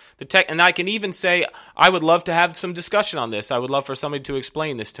judge. And I can even say, I would love to have some discussion on this. I would love for somebody to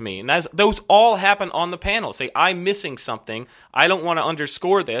explain this to me. And those all happen on the panel. Say, I'm missing something. I don't want to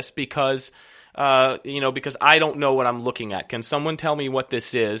underscore this because because I don't know what I'm looking at. Can someone tell me what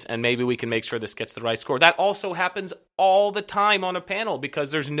this is? And maybe we can make sure this gets the right score. That also happens all the time on a panel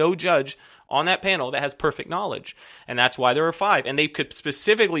because there's no judge on that panel that has perfect knowledge. And that's why there are 5. And they could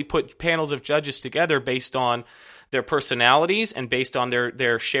specifically put panels of judges together based on their personalities and based on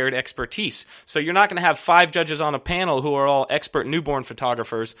their shared expertise. So you're not going to have 5 judges on a panel who are all expert newborn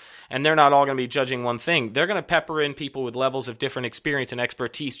photographers, and they're not all going to be judging one thing. They're going to pepper in people with levels of different experience and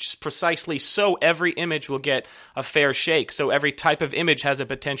expertise, just precisely so every image will get a fair shake, so every type of image has a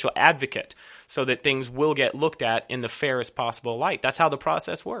potential advocate, so that things will get looked at in the fairest possible light. That's how the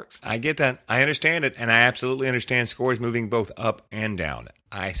process works. I get that. I understand it, and I absolutely understand scores moving both up and down.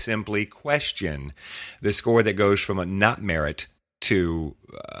 I simply question the score that goes from a not merit to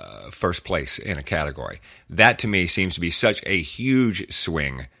first place in a category. That to me seems to be such a huge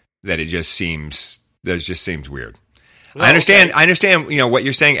swing that it just seems weird. Well, I understand. I understand. What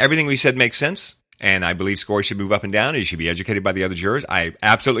you're saying. Everything we said makes sense, and I believe scores should move up and down. And you should be educated by the other jurors. I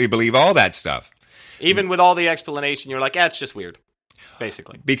absolutely believe all that stuff. Even with all the explanation, you're like, it's just weird.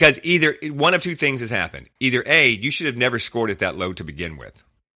 Basically. Because either one of two things has happened. Either A, you should have never scored it that low to begin with,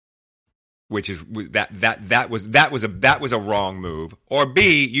 which is that was a wrong move. Or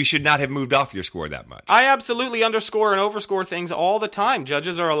B, you should not have moved off your score that much. I absolutely underscore and overscore things all the time.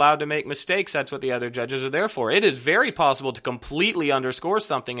 Judges are allowed to make mistakes. That's what the other judges are there for. It is very possible to completely underscore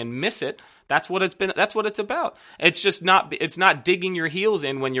something and miss it. That's what it's about. It's not digging your heels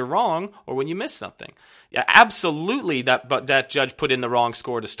in when you're wrong or when you miss something. Yeah, absolutely that judge put in the wrong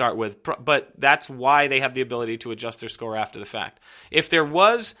score to start with, but that's why they have the ability to adjust their score after the fact. If there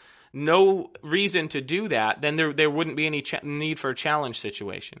was no reason to do that, then there wouldn't be any need for a challenge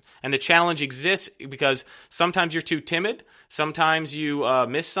situation. And the challenge exists because sometimes you're too timid, sometimes you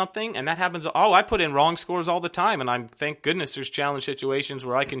miss something, and that happens. I put in wrong scores all the time, and thank goodness there's challenge situations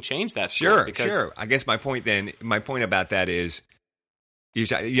where I can change that score. Sure. I guess my point about that is,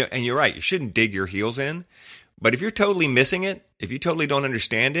 and you're right, you shouldn't dig your heels in, but if you're totally missing it, if you totally don't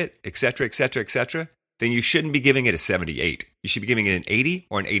understand it, et cetera, then you shouldn't be giving it a 78. You should be giving it an 80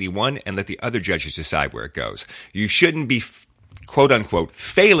 or an 81 and let the other judges decide where it goes. You shouldn't be, quote unquote,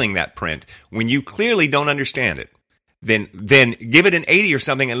 failing that print when you clearly don't understand it. Then give it an 80 or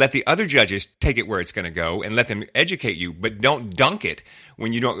something and let the other judges take it where it's going to go and let them educate you, but don't dunk it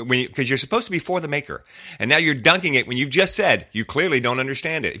because you're supposed to be for the maker. And now you're dunking it when you've just said you clearly don't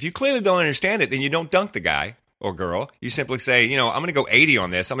understand it. If you clearly don't understand it, then you don't dunk the guy or girl. You simply say, I'm going to go 80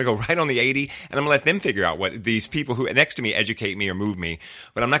 on this. I'm going to go right on the 80, and I'm going to let them figure out what these people who next to me educate me or move me.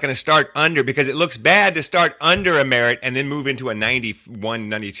 But I'm not going to start under, because it looks bad to start under a merit and then move into a 91,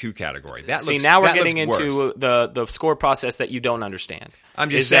 92 category. Now we're getting into the score process that you don't understand. I'm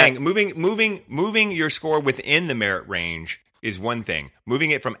just saying, moving your score within the merit range is one thing.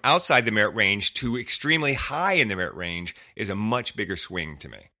 Moving it from outside the merit range to extremely high in the merit range is a much bigger swing to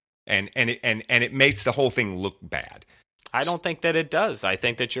me. And it makes the whole thing look bad. I don't think that it does. I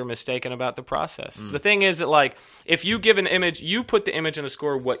think that you're mistaken about the process. The thing is that, if you give an image, you put the image in a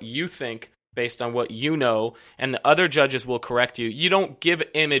score what you think based on what you know, and the other judges will correct you. You don't give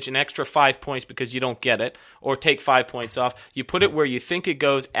Image an extra 5 points because you don't get it, or take 5 points off. You put it where you think it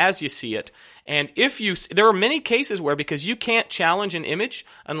goes as you see it. And there are many cases where, because you can't challenge an image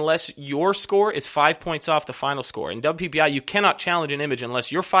unless your score is 5 points off the final score. In WPPI, you cannot challenge an image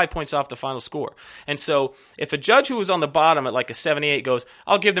unless you're 5 points off the final score. And so if a judge who was on the bottom at like a 78 goes,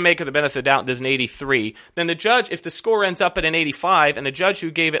 I'll give the maker the benefit of the doubt and does an 83, then the judge, if the score ends up at an 85, and the judge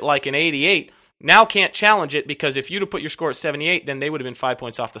who gave it like an 88 now can't challenge it, because if you'd have put your score at 78, then they would have been 5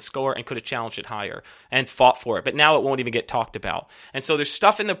 points off the score and could have challenged it higher and fought for it. But now it won't even get talked about. And so there's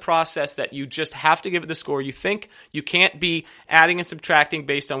stuff in the process that you just have to give it the score you think. You can't be adding and subtracting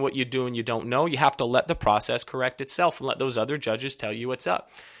based on what you do and you don't know. You have to let the process correct itself and let those other judges tell you what's up.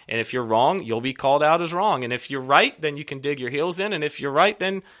 And if you're wrong, you'll be called out as wrong. And if you're right, then you can dig your heels in. And if you're right,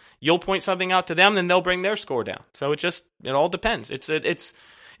 then you'll point something out to them, then they'll bring their score down. So it all depends.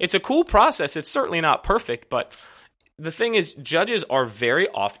 It's a cool process. It's certainly not perfect, but the thing is, judges are very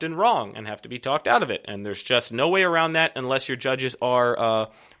often wrong and have to be talked out of it. And there's just no way around that unless your judges are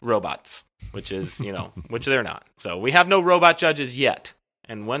robots, which is, which they're not. So we have no robot judges yet.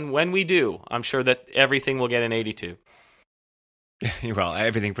 And when we do, I'm sure that everything will get an 82. Well,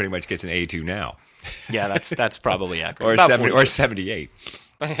 everything pretty much gets an 82 now. Yeah, that's probably accurate. or 78.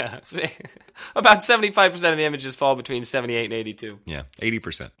 Yeah, about 75% of the images fall between 78 and 82. Yeah,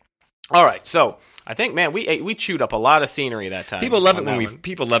 80%. All right, so I think, man, we chewed up a lot of scenery that time. People love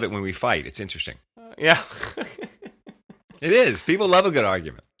it when we fight. It's interesting. Yeah, it is. People love a good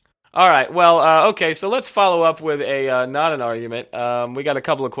argument. All right, well, okay, so let's follow up with a not an argument. We got a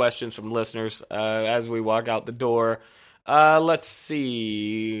couple of questions from listeners as we walk out the door. Let's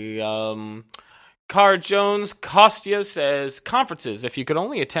see. Car Jones Costia says, conferences, if you could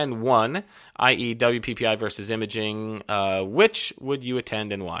only attend one, i.e. WPPI versus imaging, which would you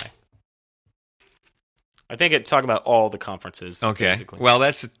attend and why? I think it's talking about all the conferences. Okay. Basically. Well,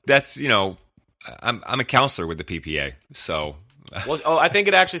 that's I'm a counselor with the PPA, so. I think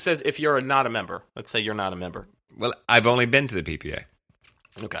it actually says if you're not a member. Let's say you're not a member. Well, I've only been to the PPA.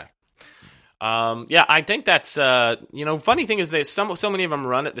 Okay. Yeah, I think that's, funny thing is that so many of them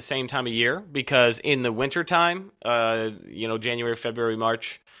run at the same time of year, because in the wintertime, January, February,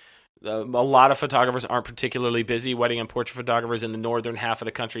 March, a lot of photographers aren't particularly busy. Wedding and portrait photographers in the northern half of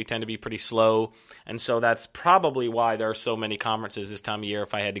the country tend to be pretty slow. And so that's probably why there are so many conferences this time of year,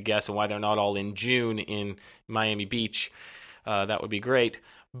 if I had to guess, and why they're not all in June in Miami Beach. That would be great.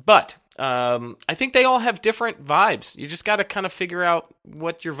 But I think they all have different vibes. You just got to kind of figure out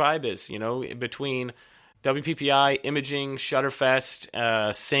what your vibe is, between WPPI, Imaging,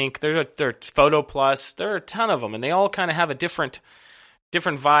 Shutterfest, Sync. There are Photo Plus. There are a ton of them, and they all kind of have a different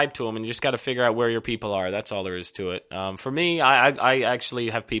vibe to them, and you just got to figure out where your people are. That's all there is to it. For me, I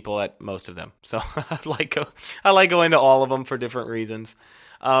actually have people at most of them, so I like going to all of them for different reasons.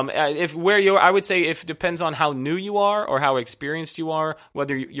 I would say it depends on how new you are or how experienced you are,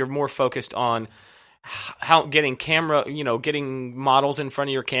 whether you're more focused on how getting models in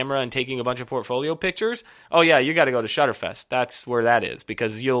front of your camera and taking a bunch of portfolio pictures. Oh yeah, you got to go to Shutterfest. That's where that is,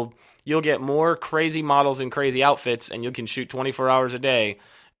 because you'll get more crazy models in crazy outfits, and you can shoot 24 hours a day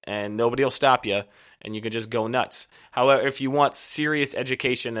and nobody will stop you, and you can just go nuts. However, if you want serious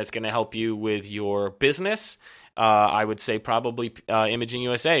education that's going to help you with your business, I would say probably Imaging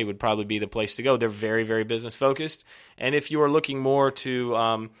USA would probably be the place to go. They're very, very business focused. And if you are looking more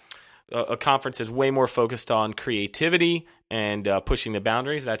to a conference that's way more focused on creativity and pushing the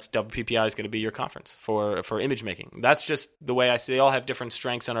boundaries, that's WPPI is going to be your conference for image making. That's just the way I see. They all have different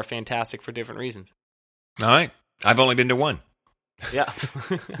strengths and are fantastic for different reasons. All right, I've only been to one. Yeah,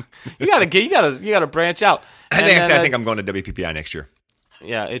 you gotta branch out. I think I'm going to WPPI next year.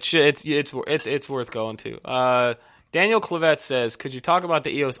 Yeah, it's worth going to. Daniel Clavette says, could you talk about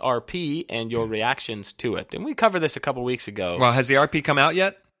the EOS RP and your reactions to it? And we covered this a couple weeks ago. Well, has the RP come out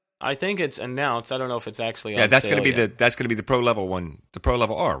yet? I think it's announced. I don't know if it's actually on that's going to be that's going to be the pro level one, the pro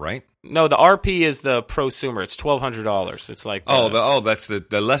level R, right? No, the RP is the prosumer. It's $1,200. It's like that's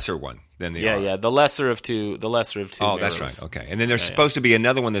the lesser one than the R. Yeah, the lesser of two. The lesser of two. Oh, that's right. Okay, and then there's supposed to be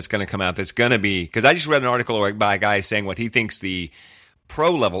another one that's going to come out. That's going to be, because I just read an article by a guy saying what he thinks the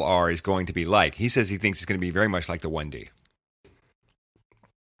pro level R is going to be like. He says he thinks it's going to be very much like the 1D.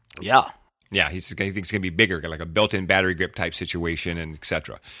 Yeah. Yeah, he thinks it's going to be bigger, like a built-in battery grip type situation, and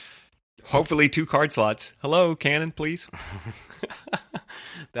etc. Hopefully 2 card slots. Hello, Canon, please.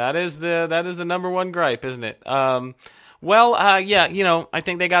 That is the number one gripe, isn't it? I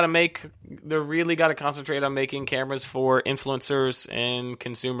think they really got to concentrate on making cameras for influencers and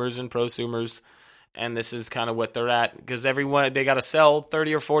consumers and prosumers. and this is kind of what they're at, because everyone, they got to sell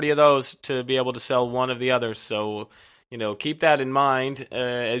 30 or 40 of those to be able to sell one of the others. So, keep that in mind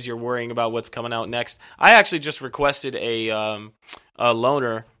as you're worrying about what's coming out next. I actually just requested a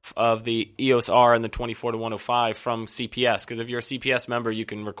loaner of the EOS R and the 24-105 from CPS, because if you're a CPS member, you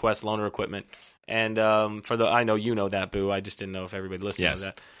can request loaner equipment. And I know you know that, Boo. I just didn't know if everybody listening knows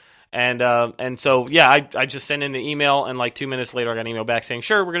that. And so, yeah, I just sent in the email, and like 2 minutes later, I got an email back saying,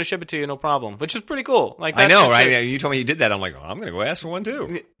 sure, we're going to ship it to you, no problem, which is pretty cool. Like, I know, right? You told me you did that. I'm like, I'm going to go ask for one,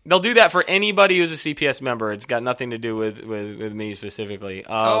 too. They'll do that for anybody who's a CPS member. It's got nothing to do with me specifically.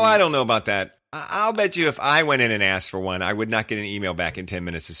 I don't know about that. I'll bet you if I went in and asked for one, I would not get an email back in 10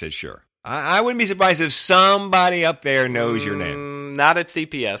 minutes that said sure. I wouldn't be surprised if somebody up there knows your name. Not at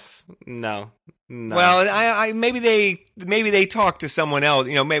CPS. No. Well, I maybe they talk to someone else.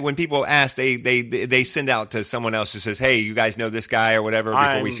 Maybe when people ask, they send out to someone else who says, "Hey, you guys know this guy or whatever."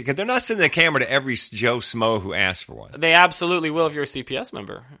 Before we see, because they're not sending the camera to every Joe Smo who asks for one. They absolutely will if you're a CPS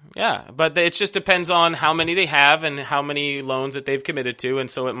member. Yeah, but it just depends on how many they have and how many loans that they've committed to,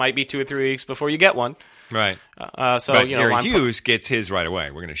 and so it might be 2 or 3 weeks before you get one. Right. But Gary Hughes gets his right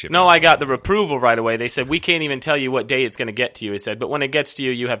away. We're going to ship. No, I got the approval right away. They said, we can't even tell you what day it's going to get to you. He said, but when it gets to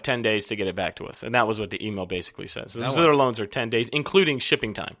you, you have 10 days to get it back to us. And that was what the email basically says. So those other loans are 10 days, including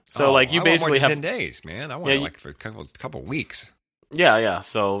shipping time. So you basically have 10 days, man. I want for a couple weeks. Yeah.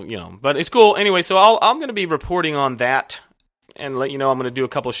 So, but it's cool. Anyway, so I'm going to be reporting on that and let you know. I'm going to do a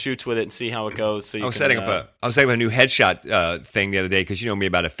couple of shoots with it and see how it goes. So I was setting up a new headshot thing the other day, because you know me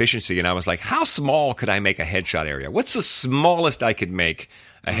about efficiency, and I was like, how small could I make a headshot area? What's the smallest I could make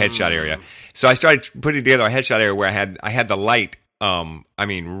a headshot area? So I started putting together a headshot area where I had the light,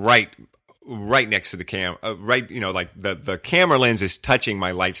 right next to the cam, like the camera lens is touching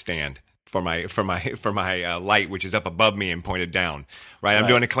my light stand for my light, which is up above me and pointed down. Right, I'm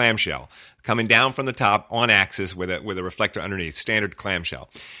doing a clamshell coming down from the top on axis with a reflector underneath, standard clamshell,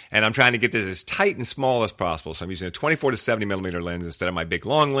 and I'm trying to get this as tight and small as possible. So I'm using a 24 to 70 millimeter lens instead of my big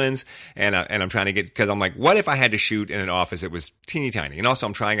long lens, and I'm trying to get, because I'm like, what if I had to shoot in an office that was teeny tiny? And also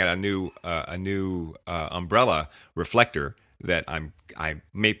I'm trying out a new umbrella reflector that I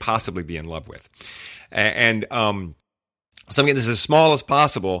may possibly be in love with, and so I'm getting this as small as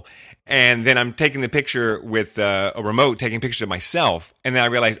possible. And then I'm taking the picture with a remote, taking pictures of myself. And then I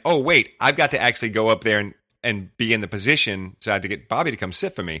realized, oh, wait, I've got to actually go up there and be in the position. So I had to get Bobby to come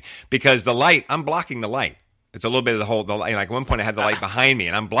sit for me, because the light, I'm blocking the light. It's a little bit of the light. Like at one point I had the light behind me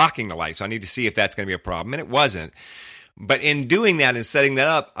and I'm blocking the light. So I need to see if that's going to be a problem. And it wasn't. But in doing that and setting that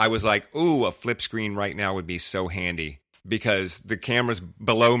up, I was like, ooh, a flip screen right now would be so handy, because the camera's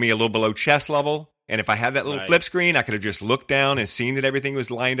below me, a little below chest level. And if I had that little flip screen, I could have just looked down and seen that everything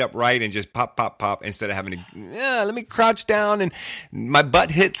was lined up right and just pop, pop, pop, instead of having to, let me crouch down and my butt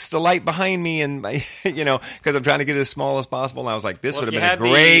hits the light behind me, and because I'm trying to get it as small as possible. And I was like, this would have been a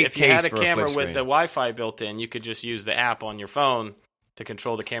great case for a flip screen. If you had a camera with the Wi-Fi built in, you could just use the app on your phone to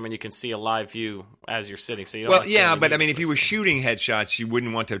control the camera, and you can see a live view as you're sitting. So you don't but I mean, if you were shooting headshots, you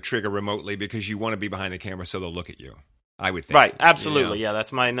wouldn't want to trigger remotely, because you want to be behind the camera so they'll look at you. I would think. Right, absolutely. Yeah,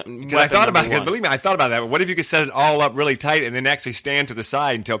 that's my I thought about it. Believe me, I thought about that. But what if you could set it all up really tight and then actually stand to the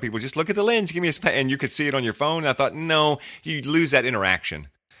side and tell people, just look at the lens, give me and you could see it on your phone? And I thought, no, you'd lose that interaction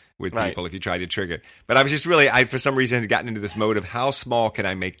with people if you tried to trigger it. But I was just I for some reason had gotten into this mode of, how small can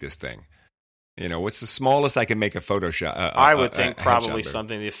I make this thing? What's the smallest I can make a Photoshop? I would think probably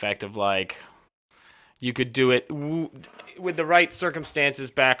something to the effect of, like, you could do it with the right circumstances,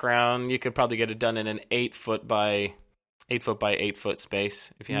 background. You could probably get it done in an 8 foot by 8 foot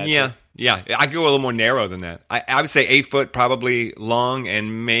space if you had to. Yeah. I go a little more narrow than that. I would say 8 foot probably long,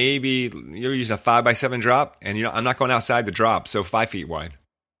 and maybe you're using a 5x7 drop, and I'm not going outside the drop, so 5 feet wide.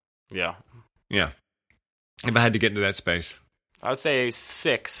 Yeah. If I had to get into that space, I would say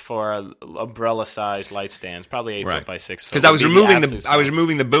 6 for an umbrella-sized light stands, probably 8 foot by 6 foot. Because I was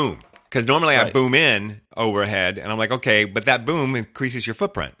removing the boom. Because normally I boom in overhead, and I'm like, okay, but that boom increases your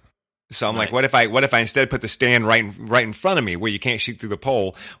footprint. So I'm like, what if I instead put the stand right in front of me where you can't shoot through the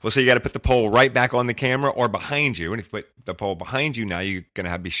pole? Well, so you got to put the pole right back on the camera or behind you. And if you put the pole behind you, now you're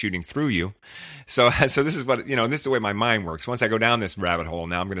going to be shooting through you. So this is what, this is the way my mind works. Once I go down this rabbit hole,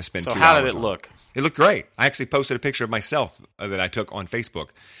 now I'm going to spend 2 hours. So how did it look? It looked great. I actually posted a picture of myself that I took on Facebook.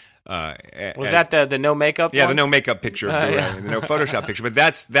 Was that the no makeup? Yeah, one? The no makeup picture, the no Photoshop picture. But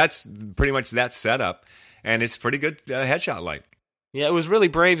that's pretty much that setup, and it's pretty good headshot light. Yeah, it was really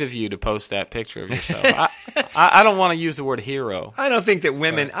brave of you to post that picture of yourself. I don't want to use the word hero. I don't think that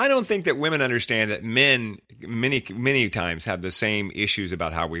women understand that men many times have the same issues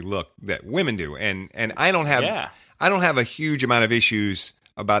about how we look that women do, and I don't have a huge amount of issues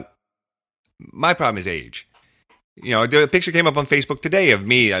about My problem is age. You know, the picture came up on Facebook today of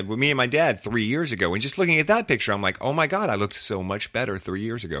me and my dad 3 years ago, and just looking at that picture, I'm like, oh my God, I looked so much better 3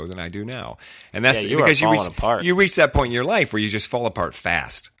 years ago than I do now. And that's you because are falling apart. You reach that point in your life where you just fall apart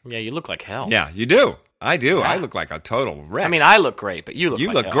fast. Yeah, you look like hell. Yeah, you do. I do. Yeah. I look like a total wreck. I mean, I look great, but you look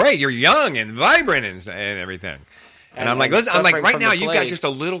like hell. Great. You're young and vibrant and everything. And I'm like, listen, right now you've got just a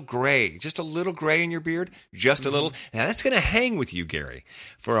little gray in your beard, just a little. Now that's going to hang with you, Gary,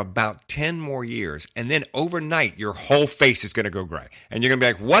 for about 10 more years. And then overnight, your whole face is going to go gray. And you're going to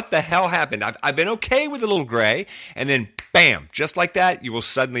be like, what the hell happened? I've been okay with a little gray. And then bam, just like that, you will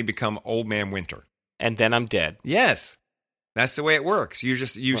suddenly become old man winter. And then I'm dead. Yes. That's the way it works.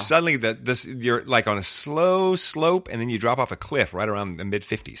 Suddenly you're like on a slow slope, and then you drop off a cliff right around the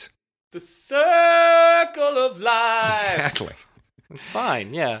mid-50s. The circle of life. Exactly. It's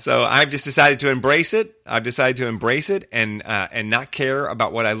fine, yeah. So I've just decided to embrace it. And not care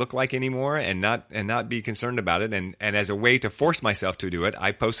about what I look like anymore, and not be concerned about it. And as a way to force myself to do it,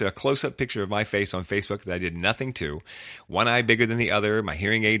 I posted a close-up picture of my face on Facebook that I did nothing to. One eye bigger than the other. My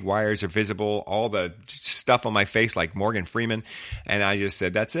hearing aid wires are visible. All the stuff on my face like Morgan Freeman. And I just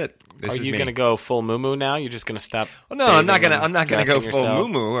said, that's it. This Are you going to go full moo-moo now? You're just going to stop? Well, no, I'm not going to go full yourself?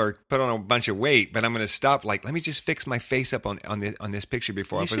 moo-moo or put on a bunch of weight, but I'm going to stop. Like, let me just fix my face up on this picture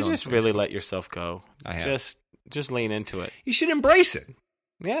before I put it on. You should just really let yourself go. I have. Just lean into it. You should embrace it.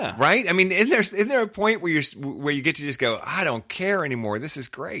 Yeah. Right? I mean, isn't there a point where you get to just go, I don't care anymore. This is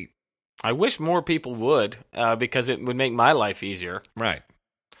great. I wish more people would, because it would make my life easier. Right.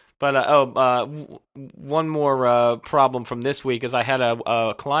 But one more problem from this week is I had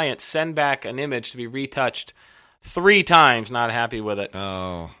a client send back an image to be retouched 3 times, not happy with it.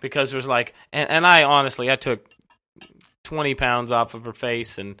 Oh. Because it was like, and I honestly, I took 20 pounds off of her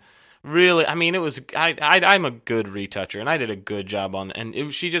face, and really, I mean, it was, I'm a good retoucher, and I did a good job on it,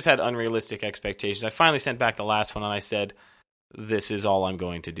 and she just had unrealistic expectations. I finally sent back the last one, and I said, this is all I'm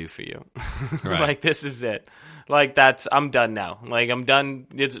going to do for you. Right. Like, this is it. Like, I'm done now. Like, I'm done.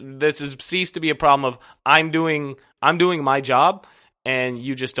 This has ceased to be a problem of I'm doing my job, and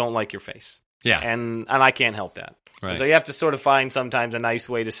you just don't like your face. Yeah. And I can't help that. Right. So you have to sort of find sometimes a nice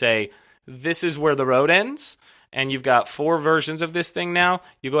way to say, this is where the road ends, and you've got 4 versions of this thing now.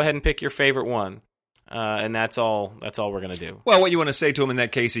 You go ahead and pick your favorite one. And that's all we're going to do. Well, what you want to say to them in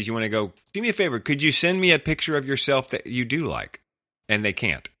that case is you want to go, do me a favor, could you send me a picture of yourself that you do like? And they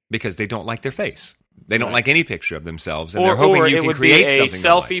can't, because they don't like their face. They don't like any picture of themselves, and they're hoping you can create something. Or it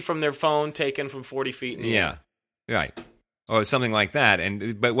would be a selfie from their phone taken from 40 feet in the air. Right. Or something like that.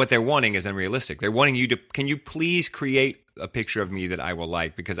 But what they're wanting is unrealistic. They're wanting you to, can you please create a picture of me that I will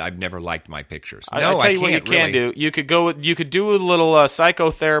like, because I've never liked my pictures. I'll tell you what you can do. You could do a little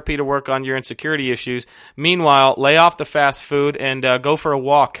psychotherapy to work on your insecurity issues. Meanwhile, lay off the fast food and go for a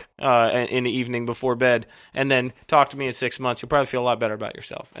walk in the evening before bed, and then talk to me in 6 months. You'll probably feel a lot better about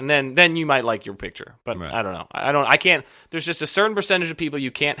yourself, and then you might like your picture. But right. I don't know. I can't. There's just a certain percentage of people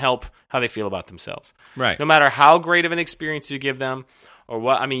you can't help how they feel about themselves. Right. No matter how great of an experience you give them. Or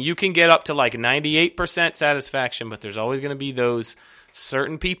what? I mean, you can get up to like 98% satisfaction, but there's always going to be those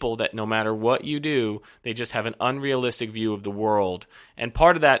certain people that no matter what you do, they just have an unrealistic view of the world. And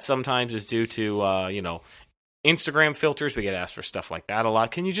part of that sometimes is due to, Instagram filters. We get asked for stuff like that a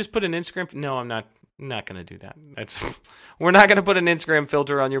lot. Can you just put an Instagram? No, I'm not going to do that. We're not going to put an Instagram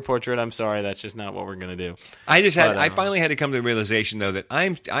filter on your portrait. I'm sorry. That's just not what we're going to do. I finally had to come to the realization, though, that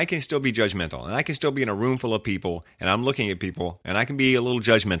I can still be judgmental, and I can still be in a room full of people, and I'm looking at people, and I can be a little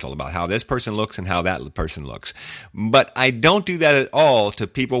judgmental about how this person looks and how that person looks. But I don't do that at all to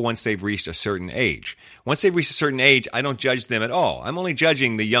people once they've reached a certain age. Once they've reached a certain age, I don't judge them at all. I'm only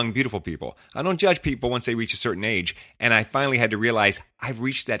judging the young, beautiful people. I don't judge people once they reach a certain age, and I finally had to realize I've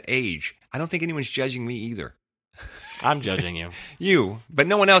reached that age. I don't think anyone's judging me either. I'm judging you. But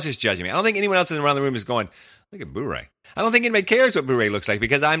no one else is judging me. I don't think anyone else around the room is going, look at Boo-Ray. I don't think anybody cares what Boo-Ray looks like,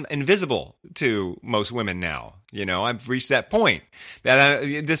 because I'm invisible to most women now. You know, I've reached that point.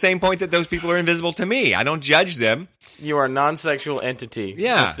 The same point that those people are invisible to me. I don't judge them. You are a non-sexual entity.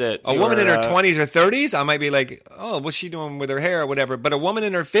 Yeah. That's it. A woman in her 20s or 30s, I might be like, oh, what's she doing with her hair or whatever. But a woman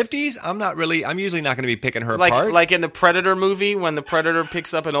in her 50s, I'm usually not going to be picking her apart. Like in the Predator movie, when the Predator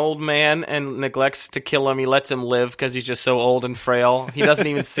picks up an old man and neglects to kill him, he lets him live because he's just so old and frail. He doesn't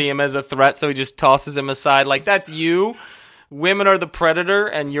even see him as a threat, so he just tosses him aside. Like, that's you. Women are the predator,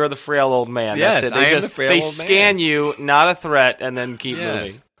 and you're the frail old man. Yes, that's it. I am the frail old man. They scan you, not a threat, and then keep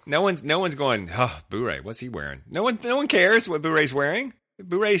moving. No one's going, oh, Boo-Ray, what's he wearing? No one cares what Boo-Ray's wearing.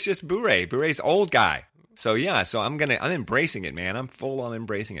 Boo-Ray's just Boo-Ray. Boo-Ray's old guy. So yeah, I'm embracing it, man. I'm full on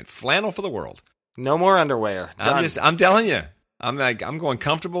embracing it. Flannel for the world. No more underwear. Done. I'm telling you. I'm going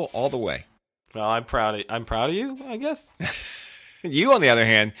comfortable all the way. Well, I'm proud of you, I guess. You, on the other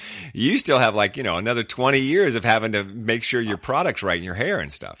hand, you still have another 20 years of having to make sure your product's right in your hair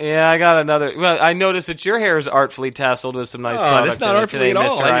and stuff. Yeah, I got another. Well, I noticed that your hair is artfully tasseled with some nice product. That's not artfully at all.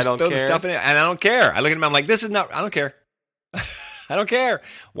 Mister, I just don't throw the care. stuff in it, and I don't care. I look at him, I'm like, this is not. I don't care. I don't care.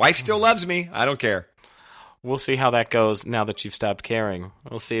 Wife still loves me. I don't care. We'll see how that goes now that you've stopped caring.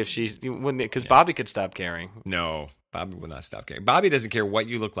 We'll see if because Bobby could stop caring. No, Bobby will not stop caring. Bobby doesn't care what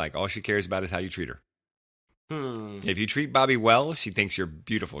you look like. All she cares about is how you treat her. If you treat Bobby well, she thinks you're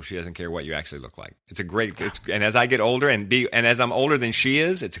beautiful. She doesn't care what you actually look like. And as I get older and as I'm older than she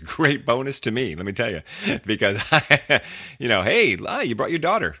is, it's a great bonus to me. Let me tell you, because hey, you brought your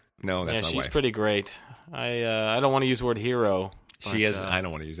daughter. No, that's my she's wife. pretty great. I don't want to use the word hero. She is. I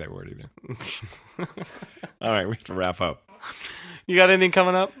don't want to use that word either. All right, we have to wrap up. You got anything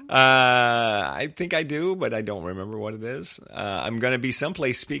coming up? I think I do, but I don't remember what it is. I'm going to be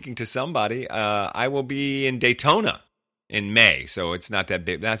someplace speaking to somebody. I will be in Daytona in May, so it's not that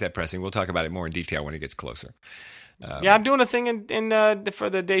big, not that pressing. We'll talk about it more in detail when it gets closer. Yeah, I'm doing a thing for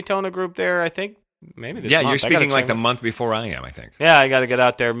the Daytona group there, I think. Maybe this month. You're speaking like the month before I am, I think. Yeah, I got to get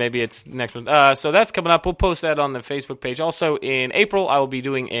out there. Maybe it's next month. So that's coming up. We'll post that on the Facebook page. Also, in April, I will be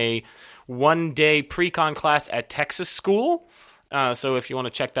doing a one-day pre-con class at Texas School. So if you want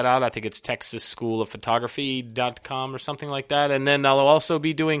to check that out, I think it's texasschoolofphotography.com or something like that. And then I'll also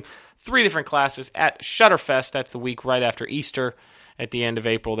be doing 3 different classes at Shutterfest. That's the week right after Easter at the end of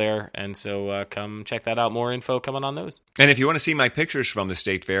April there. And so come check that out. More info coming on those. And if you want to see my pictures from the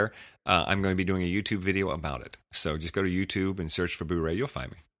State Fair, I'm going to be doing a YouTube video about it. So just go to YouTube and search for Boo Ray. You'll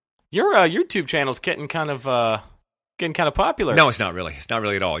find me. Your YouTube channel's getting kind of popular. No, it's not really. It's not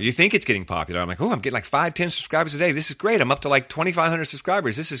really at all. You think it's getting popular. I'm like, I'm getting like 5-10 subscribers a day. This is great. I'm up to like 2,500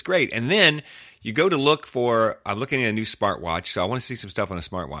 subscribers. This is great. And then you go to look for, I'm looking at a new smartwatch, so I want to see some stuff on a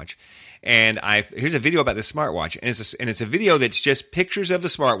smartwatch. And here's a video about the smartwatch, and it's a video that's just pictures of the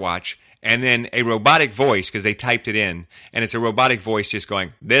smartwatch and then a robotic voice, because they typed it in, and it's a robotic voice just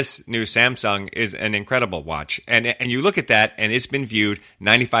going, "This new Samsung is an incredible watch." And you look at that, and it's been viewed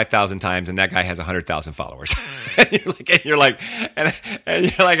 95,000 times, and that guy has 100,000 followers. and you're like, how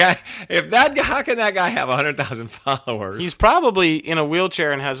can that guy have 100,000 followers? He's probably in a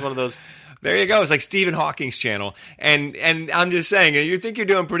wheelchair and has one of those. There you go. It's like Stephen Hawking's channel. And I'm just saying, you think you're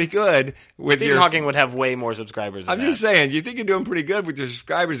doing pretty good with Stephen Hawking would have way more subscribers than just saying, you think you're doing pretty good with your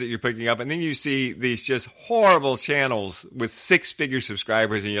subscribers that you're picking up, and then you see these just horrible channels with 6-figure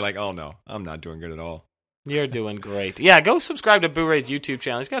subscribers, and you're like, oh no, I'm not doing good at all. You're doing great. Yeah, go subscribe to Boo Ray's YouTube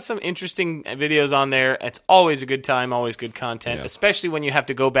channel. He's got some interesting videos on there. It's always a good time, always good content, especially when you have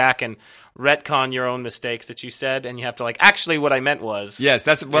to go back and retcon your own mistakes that you said, and you have to actually what I meant was. Yes,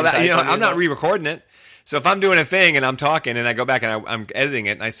 I'm not re-recording it. So if I'm doing a thing and I'm talking and I go back and I'm editing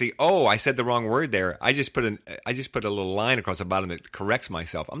it and I see, I said the wrong word there. I just put a little line across the bottom that corrects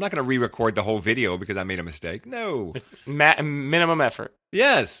myself. I'm not going to re-record the whole video because I made a mistake. No. It's minimum effort.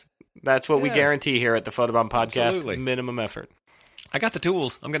 Yes. That's what we guarantee here at the Photobomb Podcast. Absolutely. Minimum effort. I got the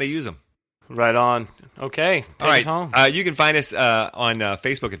tools. I'm going to use them. Right on. Okay. Take us home. You can find us on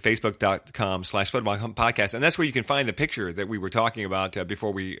Facebook at facebook.com/Photobomb Podcast. And that's where you can find the picture that we were talking about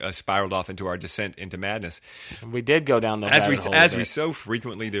before we spiraled off into our descent into madness. We did go down the as we so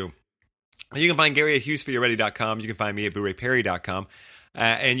frequently do. You can find Gary at HughesForYouReady.com. You can find me at BooRayPerry.com.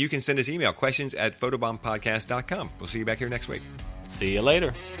 And you can send us email, questions at photobombpodcast.com. We'll see you back here next week. See you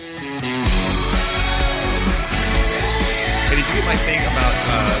later. Hey, did you get my thing about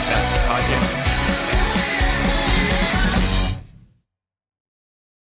that podcast?